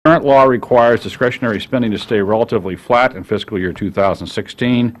current law requires discretionary spending to stay relatively flat in fiscal year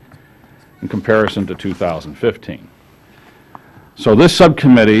 2016 in comparison to 2015. So this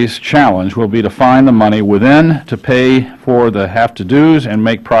subcommittee's challenge will be to find the money within to pay for the have-to-dos and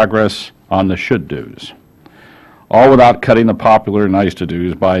make progress on the should-dos, all without cutting the popular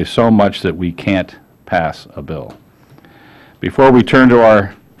nice-to-dos by so much that we can't pass a bill. Before we turn to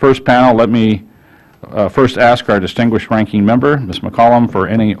our first panel, let me first ask our distinguished ranking member, Ms. McCollum, for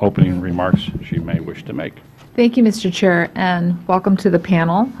any opening remarks she may wish to make. Thank you, Mr. Chair, and welcome to the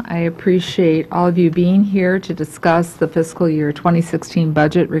panel. I appreciate all of you being here to discuss the fiscal year 2016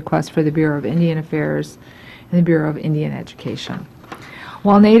 budget request for the Bureau of Indian Affairs and the Bureau of Indian Education.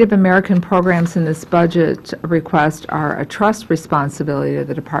 While Native American programs in this budget request are a trust responsibility of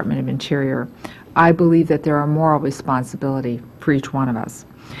the Department of Interior, I believe that there are moral responsibility for each one of us.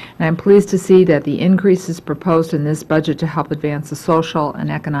 And I'm pleased to see that the increases proposed in this budget to help advance the social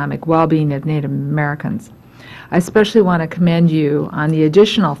and economic well-being of Native Americans. I especially want to commend you on the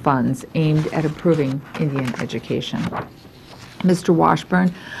additional funds aimed at improving Indian education. Mr.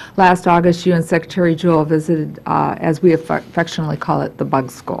 Washburn, last August you and Secretary Jewell visited, as we affectionately call it, the Bug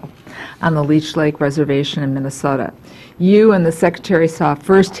School on the Leech Lake Reservation in Minnesota. You and the Secretary saw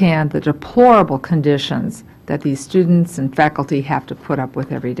firsthand the deplorable conditions that these students and faculty have to put up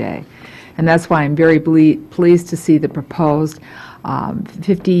with every day. And that's why I'm very pleased to see the proposed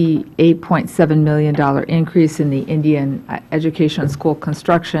 $58.7 million increase in the Indian education school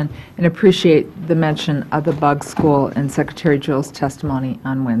construction, and appreciate the mention of the Bug School in Secretary Jewell's testimony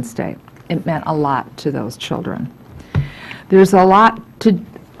on Wednesday. It meant a lot to those children. There's a lot to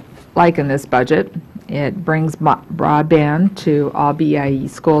like in this budget. It brings broadband to all BIE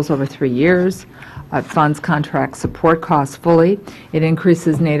schools over 3 years. It funds contract support costs fully. It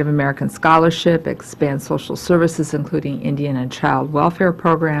increases Native American scholarship, expands social services, including Indian and child welfare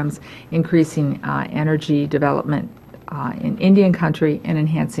programs, increasing energy development in Indian country, and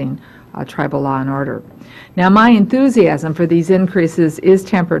enhancing tribal law and order. Now, my enthusiasm for these increases is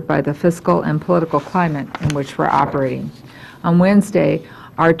tempered by the fiscal and political climate in which we're operating. On Wednesday,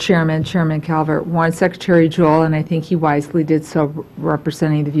 our chairman, Chairman Calvert, warned Secretary Jewell, and I think he wisely did so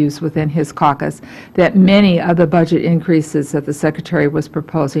representing the views within his caucus, that many of the budget increases that the Secretary was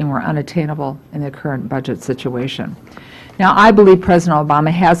proposing were unattainable in the current budget situation. Now, I believe President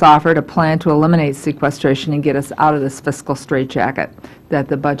Obama has offered a plan to eliminate sequestration and get us out of this fiscal straitjacket that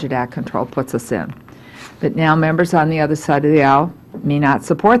the Budget Act control puts us in. But now members on the other side of the aisle may not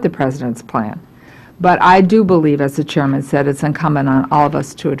support the President's plan. But I do believe, as the Chairman said, it's incumbent on all of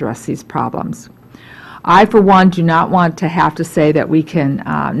us to address these problems. I, for one, do not want to have to say that we can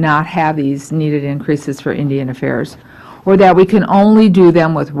not have these needed increases for Indian affairs, or that we can only do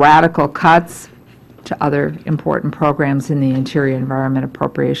them with radical cuts to other important programs in the Interior Environment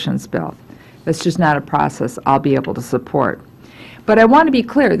Appropriations Bill. That's just not a process I'll be able to support. But I want to be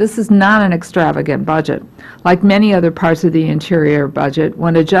clear, this is not an extravagant budget. Like many other parts of the Interior budget,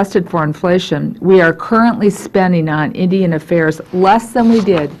 when adjusted for inflation, we are currently spending on Indian affairs less than we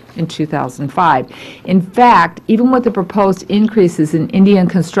did in 2005. In fact, even with the proposed increases in Indian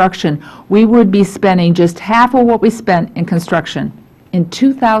construction, we would be spending just half of what we spent in construction in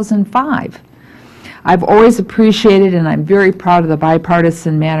 2005. I've always appreciated, and I'm very proud of the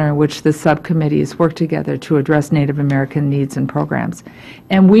bipartisan manner in which the subcommittees work together to address Native American needs and programs.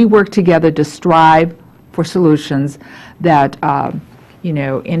 And we work together to strive for solutions that,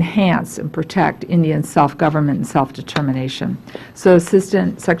 enhance and protect Indian self-government and self-determination. So,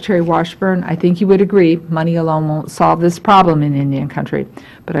 Assistant Secretary Washburn, I think you would agree money alone won't solve this problem in Indian country,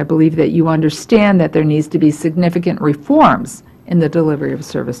 but I believe that you understand that there needs to be significant reforms in the delivery of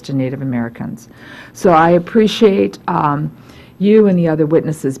service to Native Americans. So I appreciate you and the other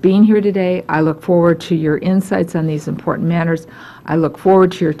witnesses being here today. I look forward to your insights on these important matters. I look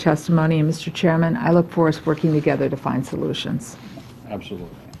forward to your testimony, and Mr. Chairman, I look forward to working together to find solutions. Absolutely.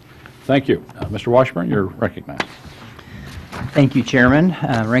 Thank you. Mr. Washburn, you're recognized. Thank you, Chairman,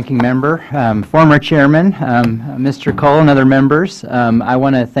 Ranking Member, former Chairman, Mr. Cole, and other members. I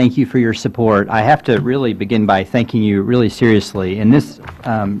want to thank you for your support. I have to really begin by thanking you really seriously. In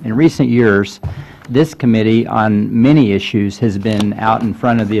recent years, this committee on many issues has been out in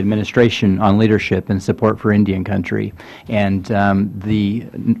front of the administration on leadership and support for Indian country. And the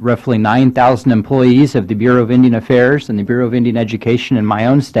roughly 9,000 employees of the Bureau of Indian Affairs and the Bureau of Indian Education and my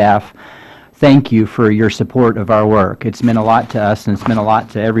own staff, thank you for your support of our work. It's meant a lot to us, and it's meant a lot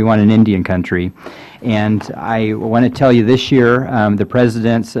to everyone in Indian country. And I want to tell you this year, the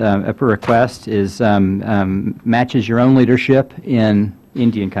President's request is matches your own leadership in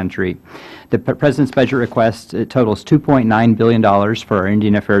Indian country. The President's budget request, it totals $2.9 billion for our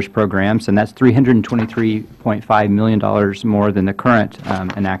Indian Affairs programs, and that's $323.5 million more than the current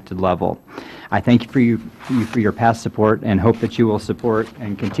enacted level. I thank you for your past support and hope that you will support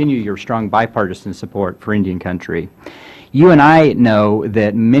and continue your strong bipartisan support for Indian country. You and I know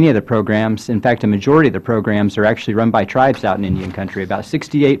that many of the programs, in fact, a majority of the programs, are actually run by tribes out in Indian country. About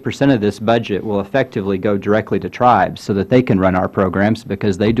 68% of this budget will effectively go directly to tribes so that they can run our programs,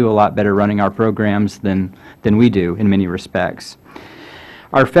 because they do a lot better running our programs than we do in many respects.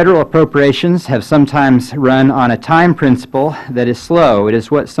 Our federal appropriations have sometimes run on a time principle that is slow. It is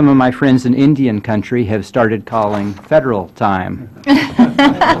what some of my friends in Indian country have started calling federal time.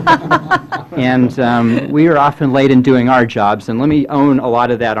 And we are often late in doing our jobs, and let me own a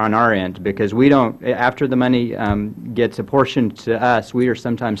lot of that on our end, because we don't, after the money gets apportioned to us, we are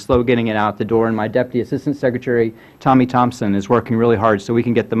sometimes slow getting it out the door, and my Deputy Assistant Secretary, Tommy Thompson, is working really hard so we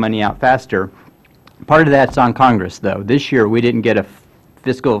can get the money out faster. Part of that's on Congress, though. This year we didn't get a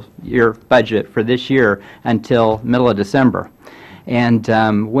fiscal year budget for this year until middle of December. And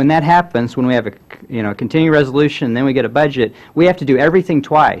when that happens, when we have a continuing resolution, then we get a budget, we have to do everything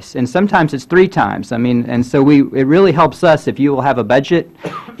twice, and sometimes it's 3 times. I mean, and so it really helps us if you will have a budget,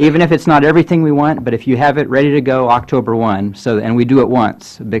 even if it's not everything we want, but if you have it ready to go October 1, and we do it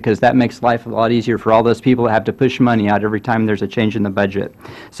once, because that makes life a lot easier for all those people that have to push money out every time there's a change in the budget.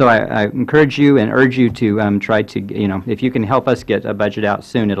 So I encourage you and urge you to try to, if you can help us get a budget out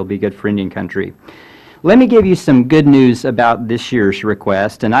soon, it'll be good for Indian country. Let me give you some good news about this year's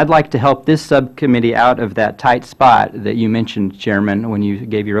request, and I'd like to help this subcommittee out of that tight spot that you mentioned, Chairman, when you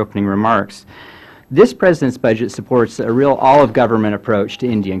gave your opening remarks. This President's budget supports a real all-of-government approach to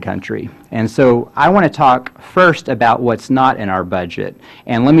Indian country. And so I want to talk first about what's not in our budget.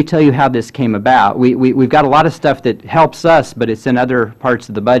 And let me tell you how this came about. We've got a lot of stuff that helps us, but it's in other parts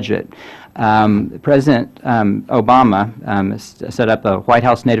of the budget. President Obama set up a White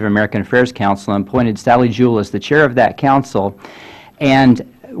House Native American Affairs Council and appointed Sally Jewell as the chair of that council. And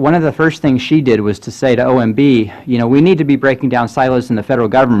one of the first things she did was to say to OMB, we need to be breaking down silos in the federal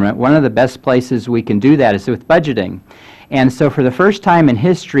government. One of the best places we can do that is with budgeting. And so for the first time in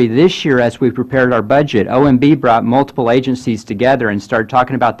history this year, as we prepared our budget, OMB brought multiple agencies together and started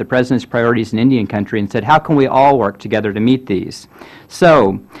talking about the President's priorities in Indian country and said, how can we all work together to meet these?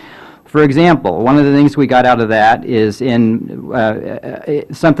 So, for example, one of the things we got out of that is in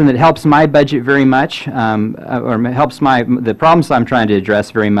something that helps my budget very much, or helps the problems I'm trying to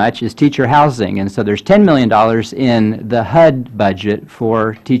address very much, is teacher housing. And so there's $10 million in the HUD budget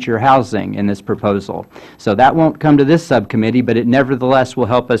for teacher housing in this proposal. So that won't come to this subcommittee, but it nevertheless will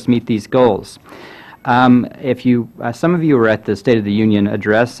help us meet these goals. Some of you were at the State of the Union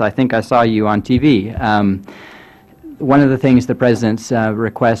address. I think I saw you on TV. One of the things the President's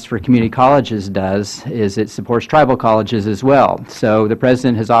request for community colleges does is it supports tribal colleges as well. So the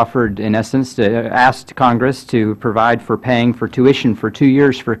President has offered, in essence, asked Congress to provide for paying for tuition for 2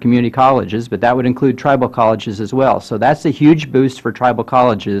 years for community colleges, but that would include tribal colleges as well. So that's a huge boost for tribal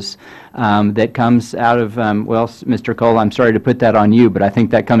colleges that comes out of, well, Mr. Cole, I'm sorry to put that on you, but I think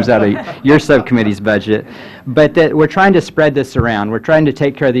that comes out of your subcommittee's budget. But we're trying to spread this around. We're trying to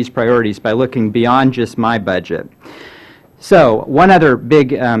take care of these priorities by looking beyond just my budget. So one other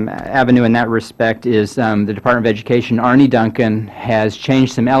big avenue in that respect is the Department of Education. Arnie Duncan has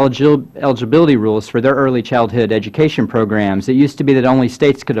changed some eligibility rules for their early childhood education programs. It used to be that only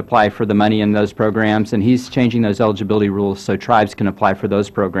states could apply for the money in those programs, and he's changing those eligibility rules so tribes can apply for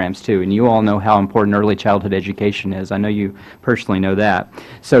those programs too. And you all know how important early childhood education is. I know you personally know that.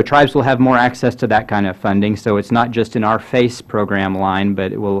 So tribes will have more access to that kind of funding, so it's not just in our FACE program line,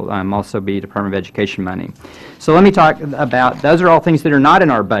 but it will also be Department of Education money. So let me talk about, those are all things that are not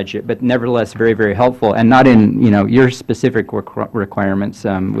in our budget, but nevertheless very, very helpful, and not in, your specific requirements,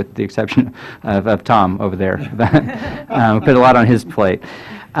 with the exception of Tom over there. Put a lot on his plate.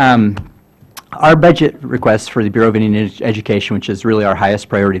 Our budget request for the Bureau of Indian Education, which is really our highest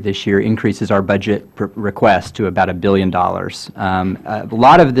priority this year, increases our budget request to about $1 billion. A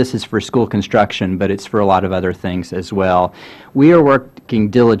lot of this is for school construction, but it's for a lot of other things as well. We are working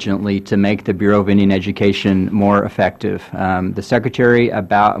diligently to make the Bureau of Indian Education more effective. The Secretary,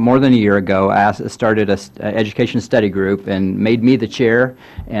 about more than a year ago, started an education study group and made me the chair,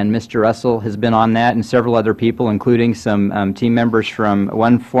 and Mr. Roessel has been on that, and several other people, including some team members from,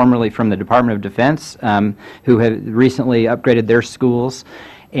 one formerly from the Department of Defense, who have recently upgraded their schools.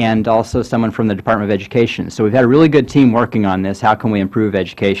 and also someone from the Department of Education. So we've had a really good team working on this. How can we improve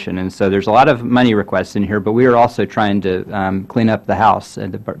education? And so there's a lot of money requests in here, but we are also trying to clean up the house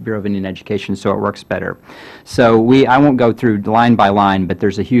at the Bureau of Indian Education so it works better. So I won't go through line by line, but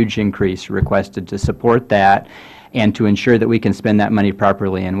there's a huge increase requested to support that and to ensure that we can spend that money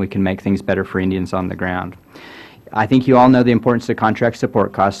properly and we can make things better for Indians on the ground. I think you all know the importance of contract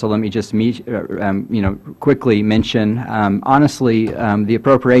support costs, so let me just quickly mention, honestly, the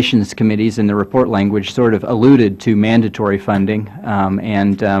Appropriations Committees in the report language sort of alluded to mandatory funding,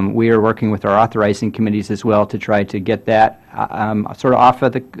 and we are working with our authorizing committees as well to try to get that sort of off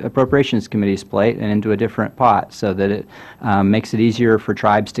of the Appropriations Committee's plate and into a different pot so that it makes it easier for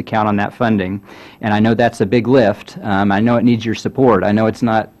tribes to count on that funding. And I know that's a big lift. I know it needs your support. I know it's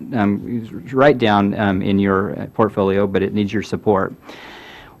not right down in your portfolio, but it needs your support.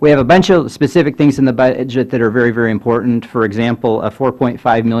 We have a bunch of specific things in the budget that are very, very important. For example, a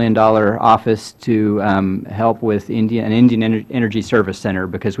 $4.5 million office to help with an Indian Energy Service Center,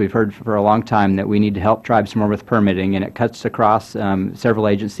 because we've heard for a long time that we need to help tribes more with permitting, and it cuts across several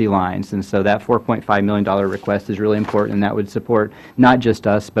agency lines. And so that $4.5 million request is really important, and that would support not just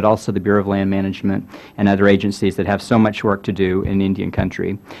us, but also the Bureau of Land Management and other agencies that have so much work to do in Indian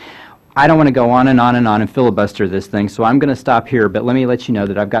country. I don't want to go on and on and on and filibuster this thing, so I'm going to stop here, but let me let you know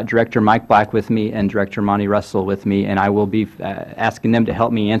that I've got Director Mike Black with me and Director Monty Roessel with me, and I will be asking them to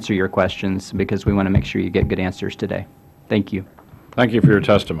help me answer your questions because we want to make sure you get good answers today. Thank you. Thank you for your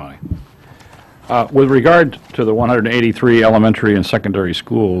testimony. With regard to the 183 elementary and secondary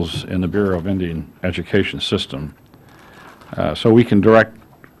schools in the Bureau of Indian Education system, so we can direct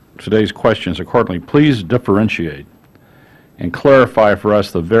today's questions accordingly, please differentiate and clarify for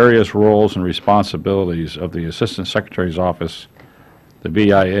us the various roles and responsibilities of the Assistant Secretary's Office, the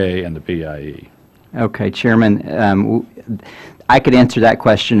BIA, and the BIE. Okay, Chairman, I could answer that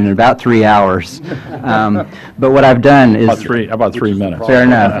question in about 3 hours, but what I've done is... About three minutes. Fair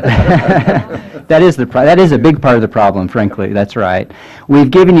enough. That is a big part of the problem, frankly. That's right.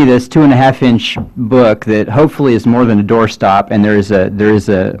 We've given you this 2.5-inch book that hopefully is more than a doorstop, and there is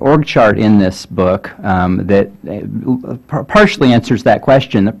a org chart in this book that partially answers that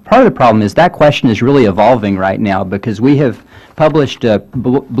question. Part of the problem is that question is really evolving right now because we have published a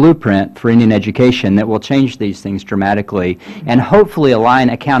blueprint for Indian education that will change these things dramatically and hopefully align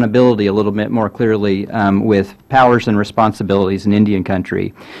accountability a little bit more clearly with powers and responsibilities in Indian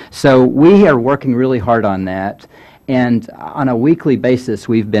country. So we are working really hard on that. And on a weekly basis,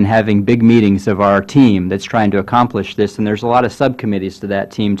 we've been having big meetings of our team that's trying to accomplish this, and there's a lot of subcommittees to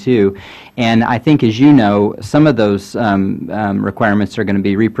that team, too. And I think, as you know, some of those requirements are going to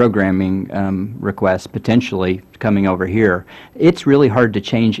be reprogramming requests, potentially, coming over here. It's really hard to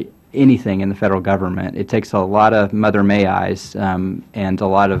change anything in the federal government. It takes a lot of Mother May Eyes and a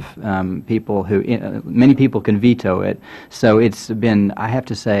lot of people who, many people can veto it. So it's been, I have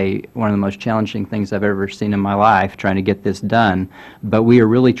to say, one of the most challenging things I've ever seen in my life trying to get this done. But we are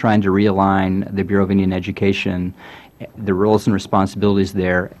really trying to realign the Bureau of Indian Education, the roles and responsibilities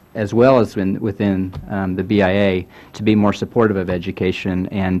there, as well as within the BIA, to be more supportive of education.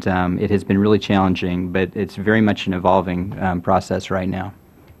 And it has been really challenging, but it's very much an evolving process right now.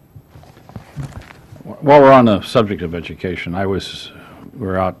 While we're on the subject of education,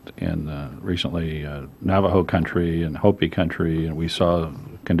 we're out in recently Navajo country and Hopi country, and we saw the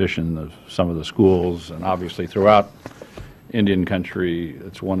condition of some of the schools, and obviously throughout Indian country,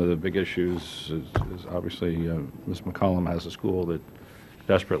 it's one of the big issues. Is obviously Ms. McCollum has a school that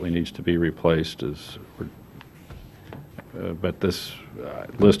desperately needs to be replaced. But this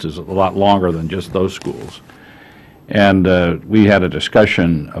list is a lot longer than just those schools. And we had a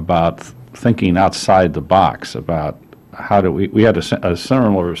discussion about thinking outside the box about how do we had a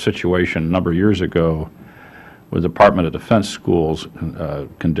similar situation a number of years ago with the Department of Defense schools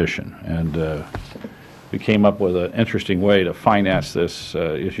condition, and we came up with an interesting way to finance this.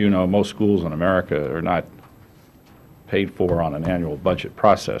 As you know, most schools in America are not paid for on an annual budget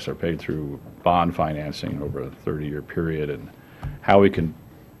process. They're paid through bond financing over a 30-year period, and how we can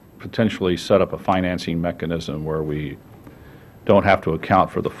potentially set up a financing mechanism where we don't have to account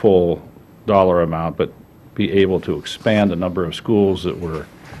for the full dollar amount, but be able to expand the number of schools that we're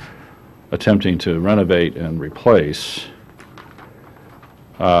attempting to renovate and replace,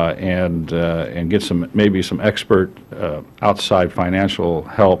 and get maybe some expert outside financial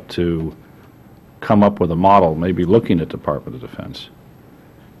help to come up with a model, maybe looking at Department of Defense,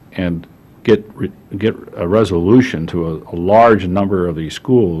 and get a resolution to a large number of these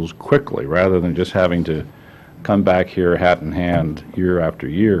schools quickly, rather than just having to come back here hat in hand year after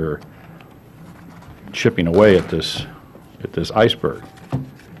year, chipping away at this iceberg.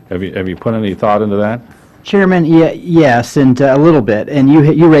 Have you put any thought into that? Chairman, yes, and a little bit, and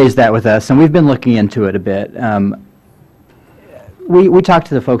you raised that with us, and we've been looking into it a bit. We talked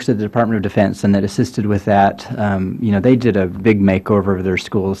to the folks at the Department of Defense, and that assisted with that. They did a big makeover of their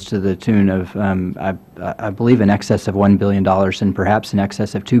schools to the tune of, I believe, in excess of $1 billion and perhaps in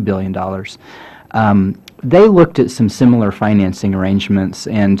excess of $2 billion. They looked at some similar financing arrangements,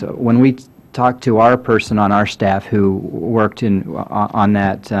 and when we talked to our person on our staff who worked on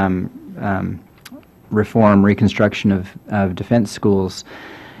that reconstruction of defense schools,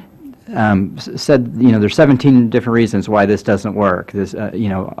 said, there's 17 different reasons why this doesn't work, this,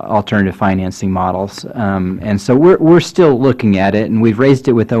 alternative financing models. And so we're still looking at it, and we've raised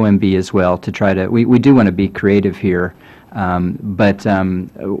it with OMB as well to try to, we do want to be creative here. But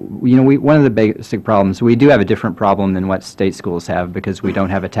one of the basic problems, we do have a different problem than what state schools have because we don't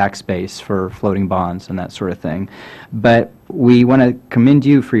have a tax base for floating bonds and that sort of thing. But we want to commend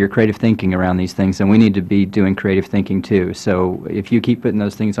you for your creative thinking around these things, and we need to be doing creative thinking too. So if you keep putting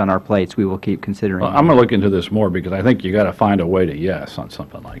those things on our plates, we will keep considering. Well, I'm going to look into this more because I think you got to find a way to yes on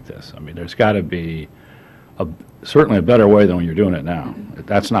something like this. I mean, there's got to be certainly a better way than when you're doing it now.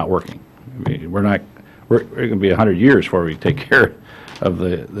 That's not working. I mean, we're going to be 100 years before we take care of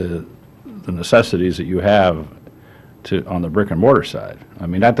the necessities that you have on the brick and mortar side. I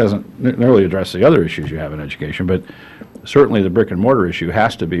mean, that doesn't nearly address the other issues you have in education, but certainly the brick and mortar issue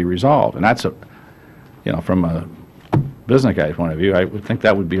has to be resolved. And that's from a business guy's point of view, I would think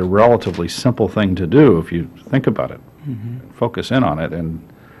that would be a relatively simple thing to do if you think about it. Focus in on it and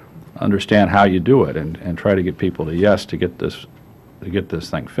understand how you do it, and try to get people to yes to get this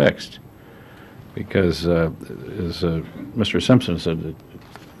thing fixed. Because, as Mr. Simpson said,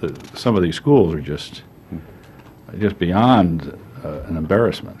 that some of these schools are just beyond an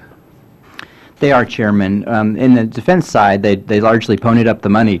embarrassment. They are, Chairman. In the defense side, they largely ponied up the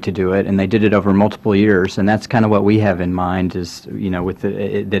money to do it, and they did it over multiple years, and that's kind of what we have in mind is,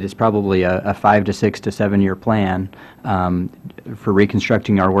 that it's probably a 5 to 6 to 7 year plan for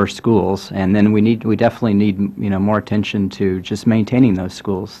reconstructing our worst schools, and then we definitely need more attention to just maintaining those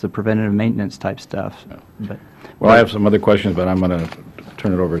schools, the preventative maintenance type stuff. Yeah. Well, I have some other questions, but I'm going to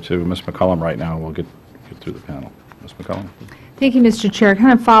turn it over to Ms. McCollum right now, and we'll get through the panel. Ms. McCollum. Thank you, Mr. Chair.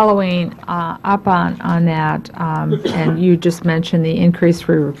 Kind of following up on that, and you just mentioned the increase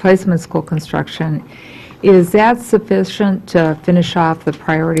for replacement school construction. Is that sufficient to finish off the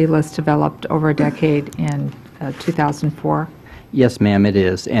priority list developed over a decade in 2004? Yes, ma'am, it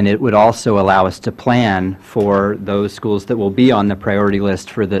is. And it would also allow us to plan for those schools that will be on the priority list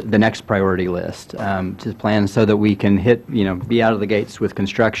for the next priority list, to plan so that we can be out of the gates with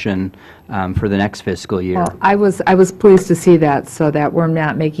construction for the next fiscal year. Well, I was pleased to see that, so that we're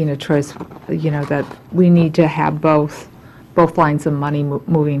not making a choice, that we need to have both lines of money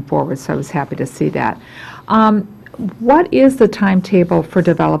moving forward, so I was happy to see that. What is the timetable for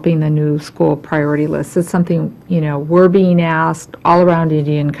developing the new school priority list? It's something, we're being asked all around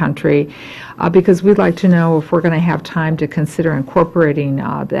Indian country because we'd like to know if we're going to have time to consider incorporating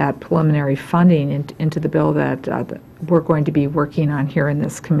that preliminary funding into the bill that we're going to be working on here in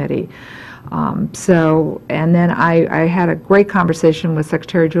this committee. And then I had a great conversation with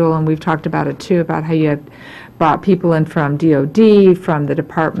Secretary Jewell, and we've talked about it too, about how you had brought people in from DOD, from the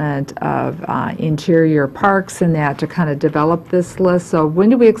Department of Interior Parks and that to kind of develop this list. So when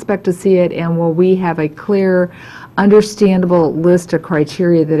do we expect to see it, and will we have a clear, understandable list of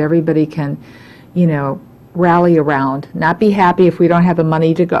criteria that everybody can, rally around? Not be happy if we don't have the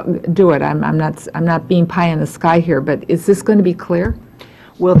money to go do it. I'm not being pie in the sky here, but is this going to be clear?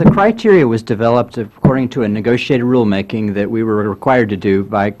 Well, the criteria was developed according to a negotiated rulemaking that we were required to do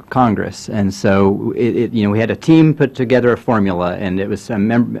by Congress, and so we had a team put together a formula, and it was a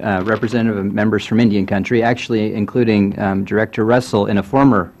representative of members from Indian country, actually including Director Roessel in a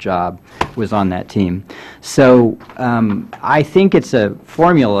former job was on that team. So I think it's a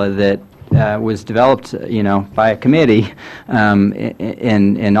formula that was developed, by a committee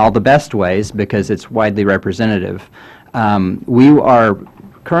in all the best ways because it's widely representative. We are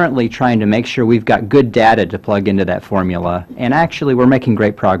currently trying to make sure we've got good data to plug into that formula, and actually we're making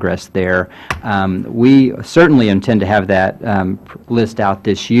great progress there. We certainly intend to have that list out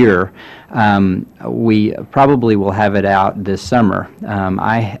this year. We probably will have it out this summer.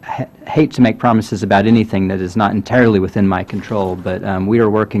 I hate to make promises about anything that is not entirely within my control, but we are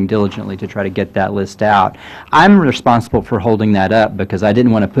working diligently to try to get that list out. I'm responsible for holding that up because I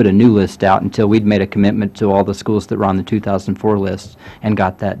didn't want to put a new list out until we'd made a commitment to all the schools that were on the 2004 list and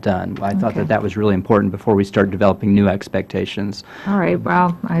got that done. I thought that was really important before we start developing new expectations. All right.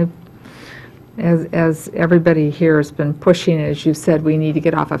 Well, as everybody here has been pushing, as you said, we need to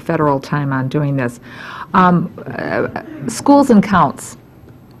get off of federal time on doing this. Schools and counts.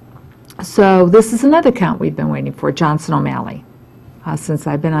 So this is another count we've been waiting for, Johnson O'Malley. Since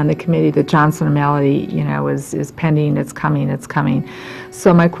I've been on the committee, the Johnson O'Malley, is pending, it's coming.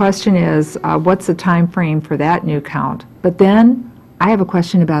 So my question is, what's the time frame for that new count? But then I have a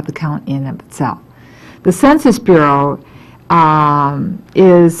question about the count in itself. The Census Bureau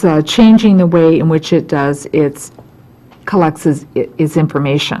is changing the way in which it collects its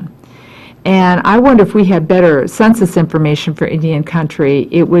information. And I wonder if we had better census information for Indian country,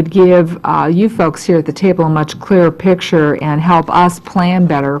 it would give you folks here at the table a much clearer picture and help us plan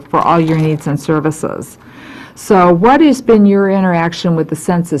better for all your needs and services. So what has been your interaction with the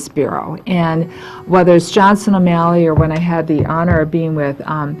Census Bureau? And whether it's Johnson O'Malley or when I had the honor of being with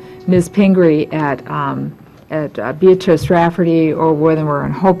Ms. Pingree at Beatrice Rafferty, or whether we're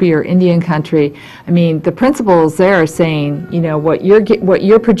in Hopi or Indian country, I mean, the principals there are saying, what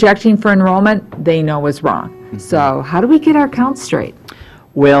you're projecting for enrollment, they know is wrong. Mm-hmm. So how do we get our counts straight?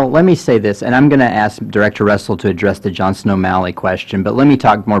 Well, let me say this, and I'm going to ask Director Roessel to address the Johnson O'Malley question, but let me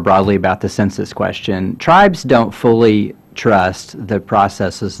talk more broadly about the census question. Tribes don't fully trust the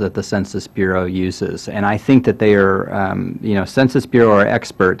processes that the Census Bureau uses, and I think that they are, Census Bureau are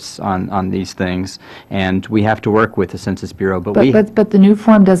experts on these things, and we have to work with the Census Bureau. But the new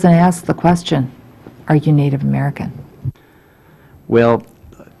form doesn't ask the question, are you Native American? Well,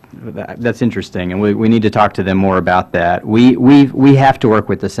 that's interesting, and we need to talk to them more about that. We have to work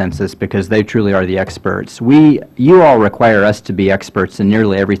with the census because they truly are the experts. You all require us to be experts in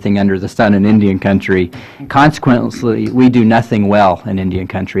nearly everything under the sun in Indian country. Consequently, we do nothing well in Indian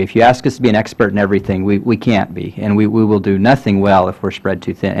country. If you ask us to be an expert in everything, we can't be, and we will do nothing well if we're spread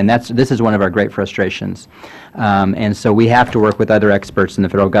too thin. And this is one of our great frustrations. And so we have to work with other experts in the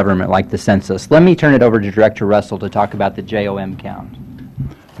federal government like the census. Let me turn it over to Director Roessel to talk about the JOM count.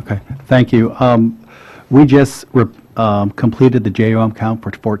 Okay, thank you. We just completed the JOM count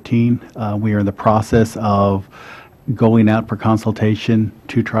for 14. We are in the process of going out for consultation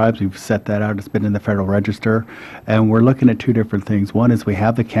to tribes. We've set that out. It's been in the Federal Register. And we're looking at two different things. One is we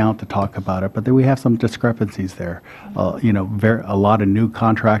have the count to talk about it, but then we have some discrepancies there. A lot of new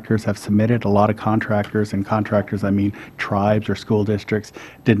contractors have submitted. A lot of contractors, I mean tribes or school districts,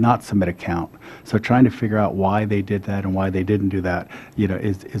 did not submit a count. So trying to figure out why they did that and why they didn't do that,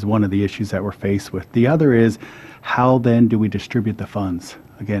 is one of the issues that we're faced with. The other is, how then do we distribute the funds?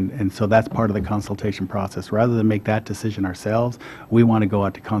 Again, and so that's part of the consultation process. Rather than make that decision ourselves, we want to go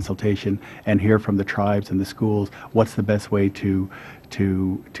out to consultation and hear from the tribes and the schools what's the best way to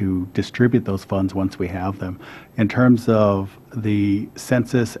distribute those funds once we have them. In terms of the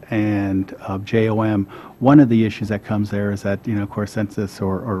census and JOM, one of the issues that comes there is that, of course, census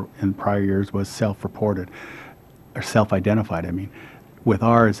or in prior years was self-reported or self-identified. I mean, with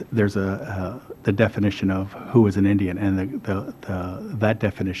ours, there's the definition of who is an Indian and that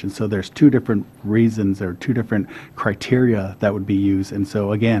definition. So there's two different reasons or two different criteria that would be used. And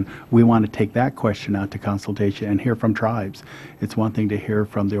so again, we want to take that question out to consultation and hear from tribes. It's one thing to hear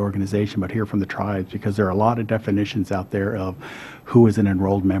from the organization, but hear from the tribes, because there are a lot of definitions out there of who is an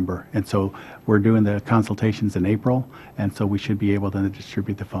enrolled member. And so we're doing the consultations in April, and so we should be able to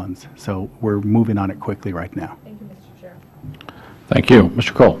distribute the funds. So we're moving on it quickly right now. Thank you, Mr. Chair. Thank you.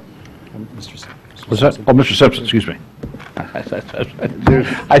 Mr. Cole. Was that? Oh, Mr. Simpson, excuse me. I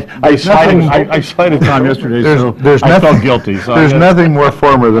cited Tom yesterday, so I felt guilty. So there's nothing more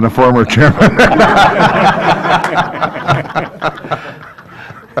former than a former chairman.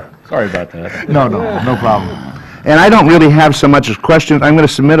 Sorry about that. No problem. And I don't really have so much as questions. I'm going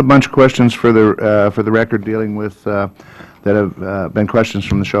to submit a bunch of questions for the record dealing with that have been questions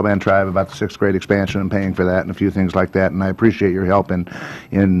from the Chauvin tribe about the 6th grade expansion and paying for that and a few things like that. And I appreciate your help in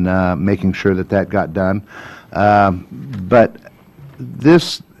making sure that got done. But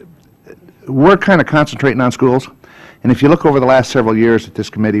we're kind of concentrating on schools. And if you look over the last several years at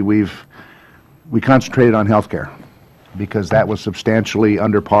this committee, we concentrated on health care, because that was substantially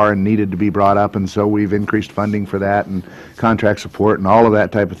under par and needed to be brought up, and so we've increased funding for that and contract support and all of that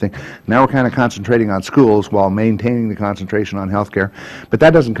type of thing. Now we're kind of concentrating on schools while maintaining the concentration on healthcare, but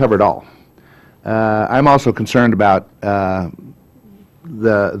that doesn't cover it all. I'm also concerned about the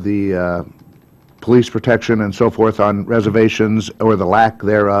police protection and so forth on reservations, or the lack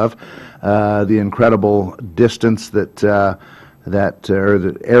thereof, the incredible distance that or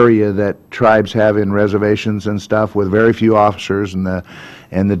the area that tribes have in reservations and stuff, with very few officers, and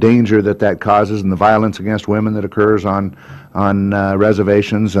the danger that causes, and the violence against women that occurs on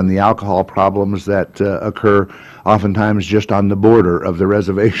reservations, and the alcohol problems that occur oftentimes just on the border of the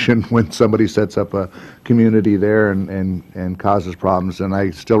reservation when somebody sets up a community there and causes problems. And I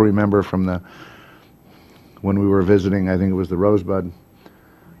still remember from when we were visiting, I think it was the Rosebud. It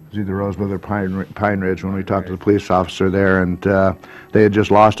was either Rosebud or Pine Ridge, when we talked to the police officer there, and they had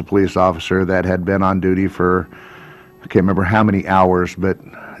just lost a police officer that had been on duty for, I can't remember how many hours, but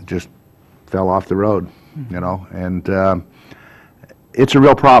just fell off the road, you know, and it's a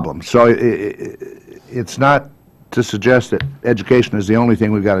real problem. So it's not to suggest that education is the only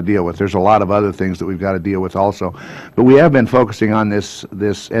thing we've got to deal with. There's a lot of other things that we've got to deal with also. But we have been focusing on this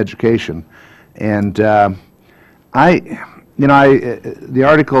education. And the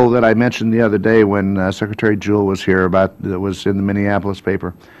article that I mentioned the other day when Secretary Jewell was here that was in the Minneapolis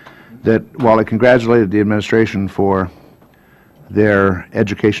paper, that while I congratulated the administration for their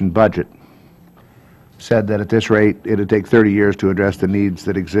education budget, said that at this rate it would take 30 years to address the needs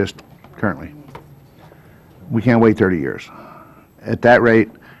that exist currently. We can't wait 30 years. At that rate,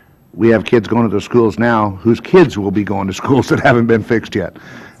 we have kids going to the schools now whose kids will be going to schools that haven't been fixed yet.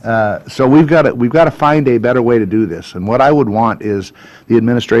 So we've got to find a better way to do this. And what I would want is the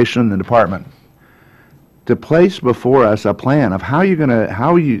administration and the department to place before us a plan of how are you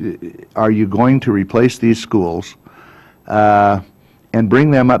going to replace these schools and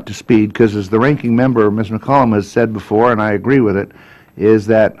bring them up to speed. Because as the ranking member, Ms. McCollum, has said before, and I agree with it, is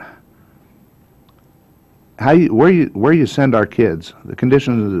that where you send our kids, the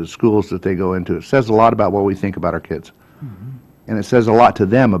conditions of the schools that they go into, it says a lot about what we think about our kids. Mm-hmm. And it says a lot to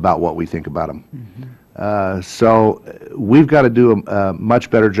them about what we think about them. Mm-hmm. So we've got to do a much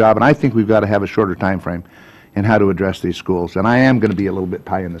better job, and I think we've got to have a shorter time frame in how to address these schools. And I am going to be a little bit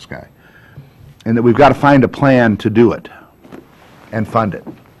pie in the sky. And that we've got to find a plan to do it and fund it.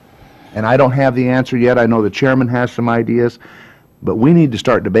 And I don't have the answer yet. I know the chairman has some ideas, but we need to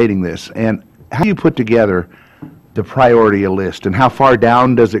start debating this. And how do you put together the priority list, and how far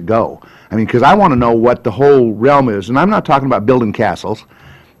down does it go? I mean, because I want to know what the whole realm is, and I'm not talking about building castles.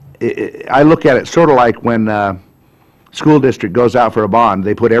 I look at it sort of like when school district goes out for a bond,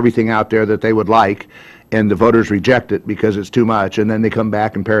 they put everything out there that they would like, and the voters reject it because it's too much, and then they come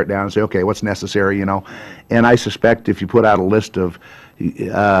back and pare it down and say, okay, what's necessary, you know? And I suspect if you put out a list of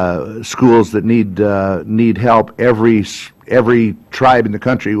schools that need help, every tribe in the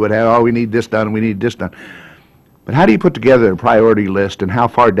country would have, oh, we need this done, and we need this done. But how do you put together a priority list, and how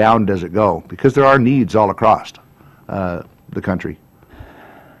far down does it go? Because there are needs all across the country.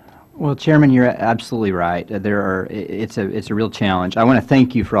 Well, Chairman, you're absolutely right. It's a real challenge. I want to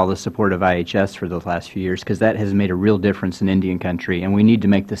thank you for all the support of IHS for the last few years, because that has made a real difference in Indian country, and we need to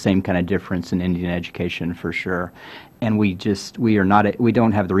make the same kind of difference in Indian education for sure. And we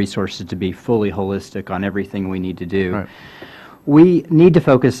don't have the resources to be fully holistic on everything we need to do. Right. We need to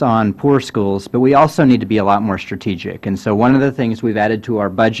focus on poor schools, but we also need to be a lot more strategic. And so one of the things we've added to our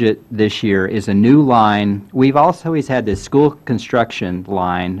budget this year is a new line. We've also always had this school construction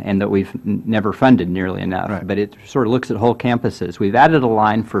line, and that we've never funded nearly enough. Right. But it sort of looks at whole campuses. We've added a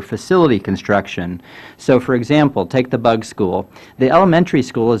line for facility construction. So, for example, take the Bug School. The elementary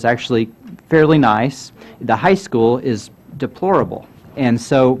school is actually fairly nice. The high school is deplorable. And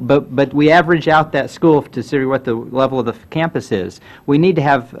so, but we average out that school to see what the level of the campus is. We need to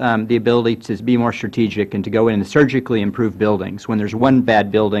have the ability to be more strategic and to go in and surgically improve buildings. When there's one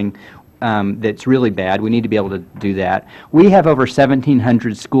bad building that's really bad, we need to be able to do that. We have over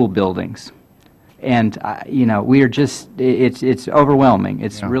 1,700 school buildings. And, we are just, it's overwhelming.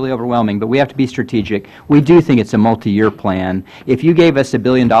 It's really overwhelming, but we have to be strategic. We do think it's a multi-year plan. If you gave us $1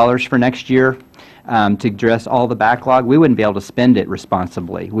 billion for next year, to address all the backlog, we wouldn't be able to spend it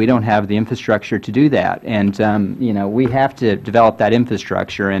responsibly. We don't have the infrastructure to do that, and we have to develop that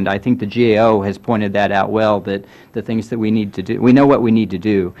infrastructure. And I think the GAO has pointed that out well. That the things that we need to do, we know what we need to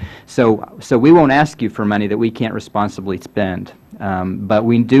do. So we won't ask you for money that we can't responsibly spend. But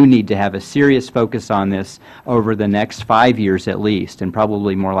we do need to have a serious focus on this over the next 5 years at least, and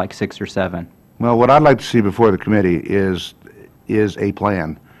probably more like 6 or 7. Well, what I'd like to see before the committee is a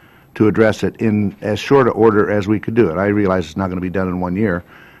plan to address it in as short a order as we could do it. I realize it's not going to be done in 1 year,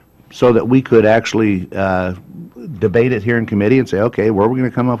 so that we could actually debate it here in committee and say, okay, where are we going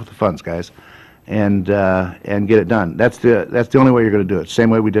to come up with the funds, guys, and get it done. That's the only way you're going to do it. Same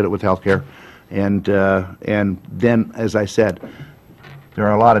way we did it with healthcare, and then, as I said, there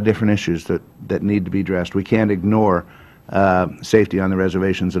are a lot of different issues that need to be addressed. We can't ignore safety on the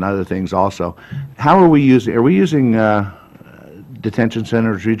reservations and other things also. How are we using? Are we using detention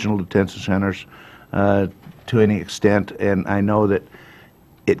centers, regional detention centers, to any extent, and I know that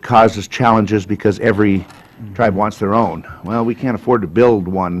it causes challenges because every tribe wants their own. Well, we can't afford to build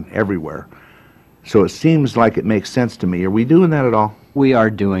one everywhere. So it seems like it makes sense to me. Are we doing that at all? We are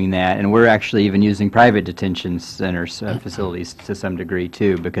doing that, and we're actually even using private detention centers, facilities to some degree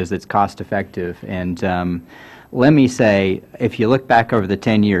too, because it's cost effective. And let me say, if you look back over the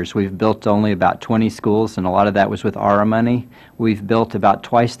 10 years, we've built only about 20 schools, and a lot of that was with ARA money. We've built about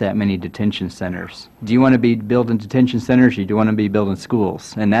twice that many detention centers. Do you want to be building detention centers, or do you want to be building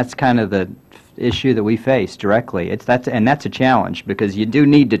schools? And that's kind of the issue that we face directly. And that's a challenge, because you do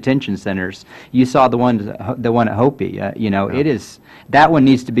need detention centers. You saw the one at Hopi. It is, that one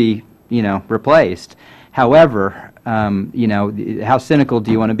needs to be, replaced. However, how cynical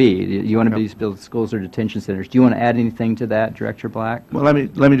do you want to be? Do you want to build schools or detention centers? Do you want to add anything to that, Director Black? Well,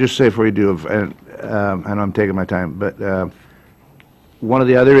 let me just say before you do, and I know I'm taking my time, but one of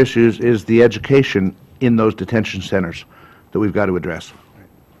the other issues is the education in those detention centers that we've got to address.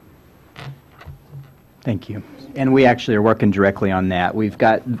 Thank you. And we actually are working directly on that. We've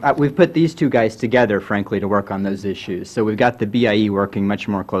put these two guys together, frankly, to work on those issues. So we've got the BIE working much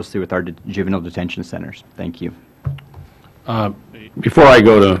more closely with our juvenile detention centers. Thank you. Before I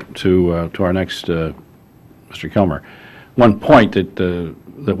go to our next, Mr. Kilmer, one point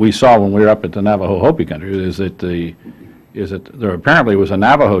that we saw when we were up at the Navajo Hopi country is that there apparently was a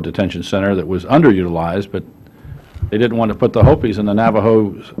Navajo detention center that was underutilized, but they didn't want to put the Hopis in the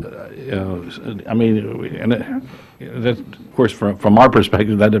Navajos. Of course, from our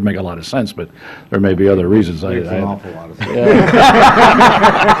perspective, that didn't make a lot of sense, but there may be other reasons. It makes an awful lot of sense.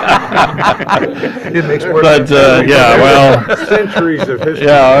 It makes more But, centuries of history.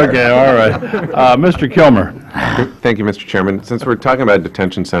 Yeah, okay, all right. Mr. Kilmer. Thank you, Mr. Chairman. Since we're talking about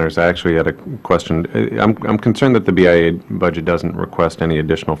detention centers, I actually had a question. I'm concerned that the BIA budget doesn't request any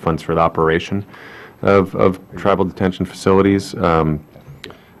additional funds for the operation of tribal detention facilities. We've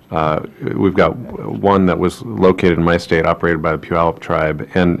got one that was located in my state, operated by the Puyallup tribe,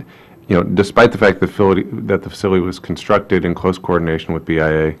 and despite the fact that the facility was constructed in close coordination with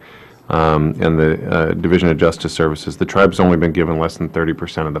BIA and the Division of Justice Services, the tribe's only been given less than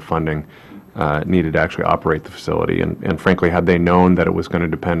 30% of the funding needed to actually operate the facility. And frankly, had they known that it was going to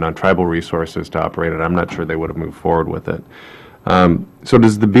depend on tribal resources to operate it, I'm not sure they would have moved forward with it. So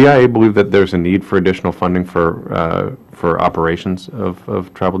does the BIA believe that there's a need for additional funding for operations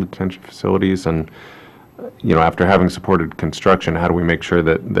of tribal detention facilities? And after having supported construction, how do we make sure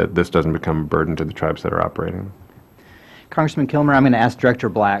that this doesn't become a burden to the tribes that are operating? Congressman Kilmer, I'm going to ask Director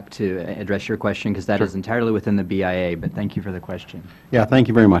Black to address your question, because that is entirely within the BIA, but thank you for the question. Yeah, thank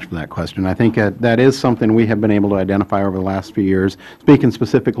you very much for that question. I think that is something we have been able to identify over the last few years. Speaking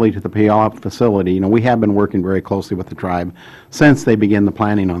specifically to the Puyallup facility, we have been working very closely with the tribe since they began the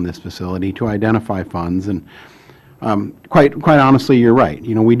planning on this facility to identify funds. And quite honestly, you're right.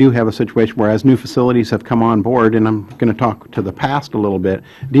 We do have a situation where, as new facilities have come on board, and I'm going to talk to the past a little bit,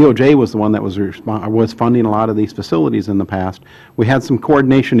 DOJ was the one that was funding a lot of these facilities in the past. We had some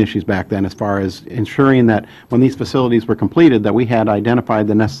coordination issues back then as far as ensuring that when these facilities were completed, that we had identified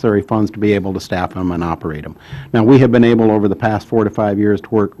the necessary funds to be able to staff them and operate them. Now, we have been able over the past 4 to 5 years to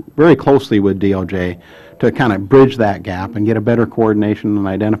work very closely with DOJ to kind of bridge that gap and get a better coordination and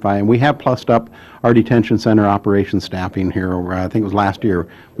identify. And we have plussed up our detention center operations staffing here over, I think it was last year.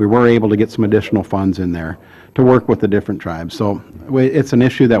 We were able to get some additional funds in there to work with the different tribes. So it's an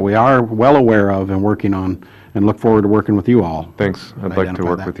issue that we are well aware of and working on, and look forward to working with you all. Thanks. I'd like to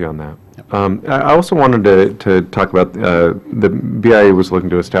work with you on that. Yep. I also wanted to talk about the BIA was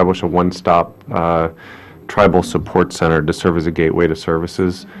looking to establish a one-stop tribal support center to serve as a gateway to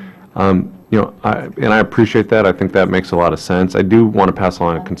services. And I appreciate that. I think that makes a lot of sense. I do want to pass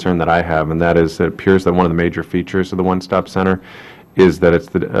along a concern that I have, and that is that it appears that one of the major features of the one-stop center is that it's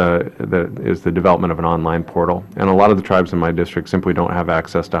the development of an online portal. And a lot of the tribes in my district simply don't have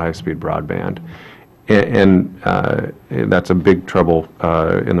access to high-speed broadband. And that's a big trouble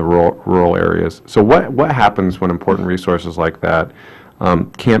in the rural areas. So what happens when important resources like that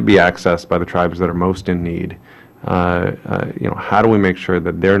can't be accessed by the tribes that are most in need? How do we make sure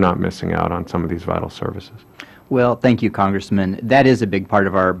that they're not missing out on some of these vital services? Well, thank you, Congressman. That is a big part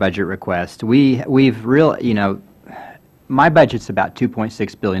of our budget request. We've really, my budget's about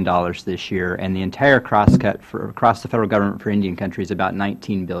 $2.6 billion this year, and the entire cross-cut across the federal government for Indian Country is about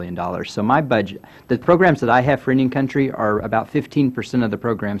 $19 billion. So my budget, the programs that I have for Indian Country are about 15% of the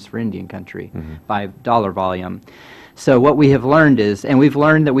programs for Indian Country by dollar volume. So what we have learned is, and we've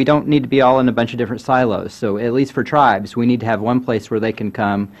learned that we don't need to be all in a bunch of different silos. So at least for tribes, we need to have one place where they can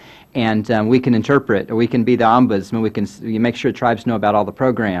come and we can interpret, or we can be the ombudsman. We can make sure tribes know about all the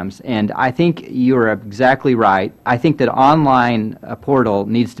programs. And I think you're exactly right. I think that online portal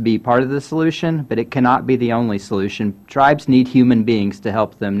needs to be part of the solution, but it cannot be the only solution. Tribes need human beings to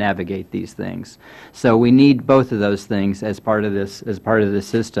help them navigate these things. So we need both of those things as part of this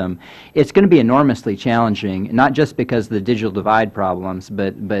system. It's going to be enormously challenging, not just because of the digital divide problems,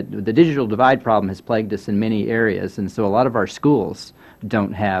 but the digital divide problem has plagued us in many areas, and so a lot of our schools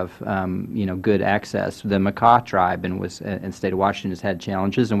don't have good access. The Makah tribe in the state of Washington has had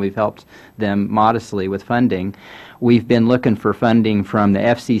challenges, and we've helped them modestly with funding. We've been looking for funding from the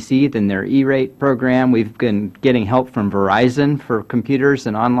FCC, then their E-rate program. We've been getting help from Verizon for computers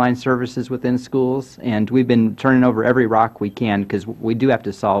and online services within schools, and we've been turning over every rock we can because we do have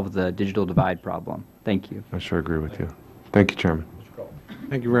to solve the digital divide problem. Thank you. I sure agree with you. Thank you, Chairman.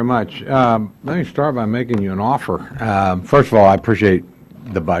 Thank you very much. Let me start by making you an offer. First of all, I appreciate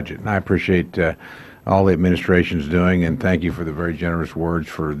the budget, and I appreciate all the administration's doing, and thank you for the very generous words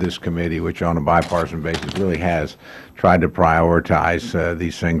for this committee, which on a bipartisan basis really has tried to prioritize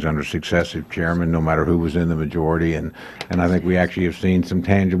these things under successive chairmen, no matter who was in the majority, and I think we actually have seen some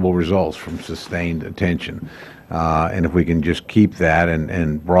tangible results from sustained attention. And if we can just keep that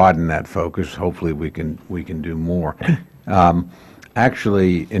and broaden that focus, hopefully we can do more.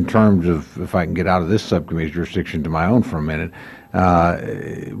 Actually, in terms of, if I can get out of this subcommittee's jurisdiction to my own for a minute,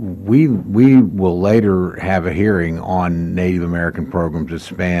 we will later have a hearing on Native American programs that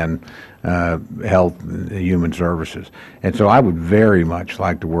span health and human services. And so I would very much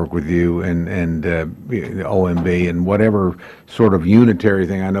like to work with you and OMB and whatever sort of unitary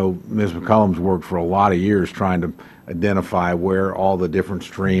thing. I know Ms. McCollum's worked for a lot of years trying to identify where all the different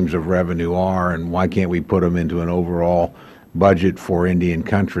streams of revenue are and why can't we put them into an overall budget for Indian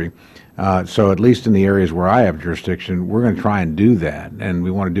country. So at least in the areas where I have jurisdiction, we're going to try and do that, and we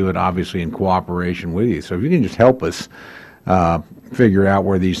want to do it obviously in cooperation with you. So if you can just help us figure out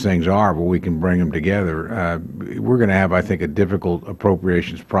where these things are, where we can bring them together, we're going to have, I think, a difficult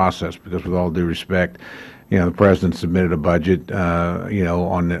appropriations process because, with all due respect, the President submitted a budget,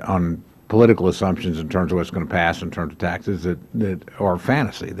 on political assumptions in terms of what's going to pass in terms of taxes that are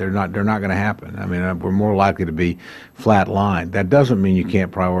fantasy. They're not going to happen. I mean, we're more likely to be flat line. That doesn't mean you can't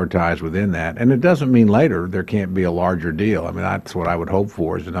prioritize within that, and it doesn't mean later there can't be a larger deal. I mean, that's what I would hope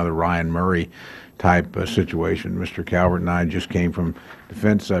for, is another Ryan Murray type situation. Mr. Calvert and I just came from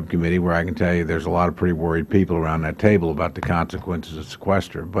Defense Subcommittee, where I can tell you there's a lot of pretty worried people around that table about the consequences of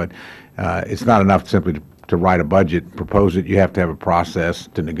sequester. But it's not enough simply to write a budget, propose it. You have to have a process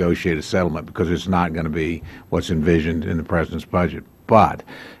to negotiate a settlement, because it's not going to be what's envisioned in the President's budget. But,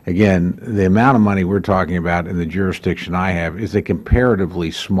 again, the amount of money we're talking about in the jurisdiction I have is a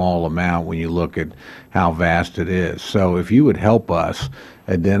comparatively small amount when you look at how vast it is. So if you would help us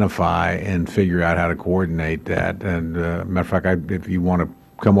identify and figure out how to coordinate that, and matter of fact, if you want to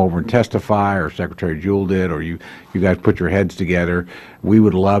come over and testify, or Secretary Jewell did, or you guys put your heads together, we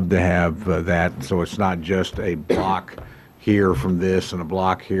would love to have that, so it's not just a block here from this and a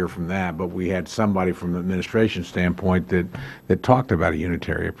block here from that, but we had somebody from the administration standpoint that talked about a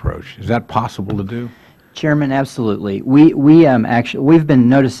unitary approach. Is that possible to do? Chairman, absolutely. We've been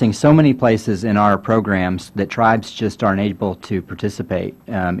noticing so many places in our programs that tribes just aren't able to participate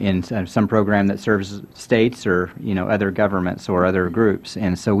in some program that serves states or other governments or other groups,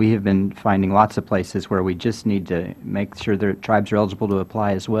 and so we have been finding lots of places where we just need to make sure that tribes are eligible to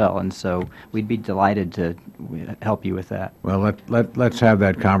apply as well, and so we'd be delighted to help you with that. Well, let's have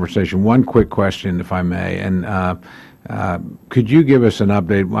that conversation. One quick question, if I may, and could you give us an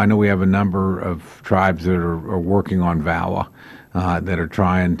update? I know we have a number of tribes that are working on VAWA, that are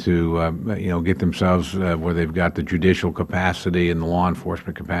trying to, get themselves where they've got the judicial capacity and the law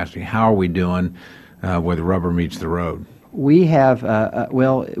enforcement capacity. How are we doing where the rubber meets the road? We have,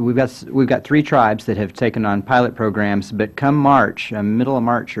 we've got 3 tribes that have taken on pilot programs, but come March, middle of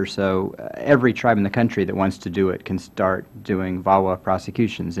March or so, every tribe in the country that wants to do it can start doing VAWA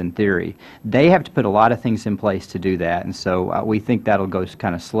prosecutions in theory. They have to put a lot of things in place to do that, and so we think that'll go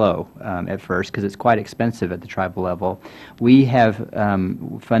kind of slow at first because it's quite expensive at the tribal level. We have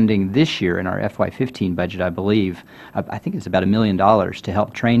funding this year in our FY15 budget, I believe. I think it's about $1 million to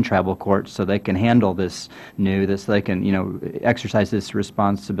help train tribal courts so they can handle this they can, exercise this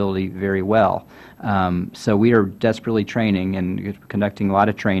responsibility very well. So we are desperately training and conducting a lot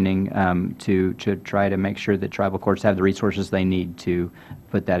of training to try to make sure that tribal courts have the resources they need to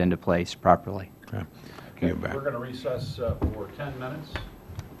put that into place properly. Okay. We're going to recess for 10 minutes.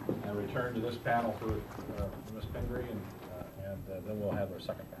 and return to this panel for Ms. Pingree, and then we'll have our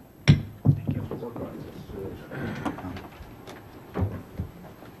second panel. Thank you.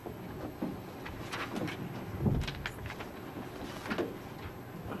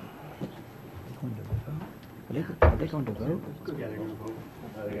 Are they going to vote? Yeah, they're going to vote.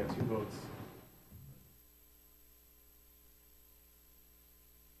 They got 2 votes.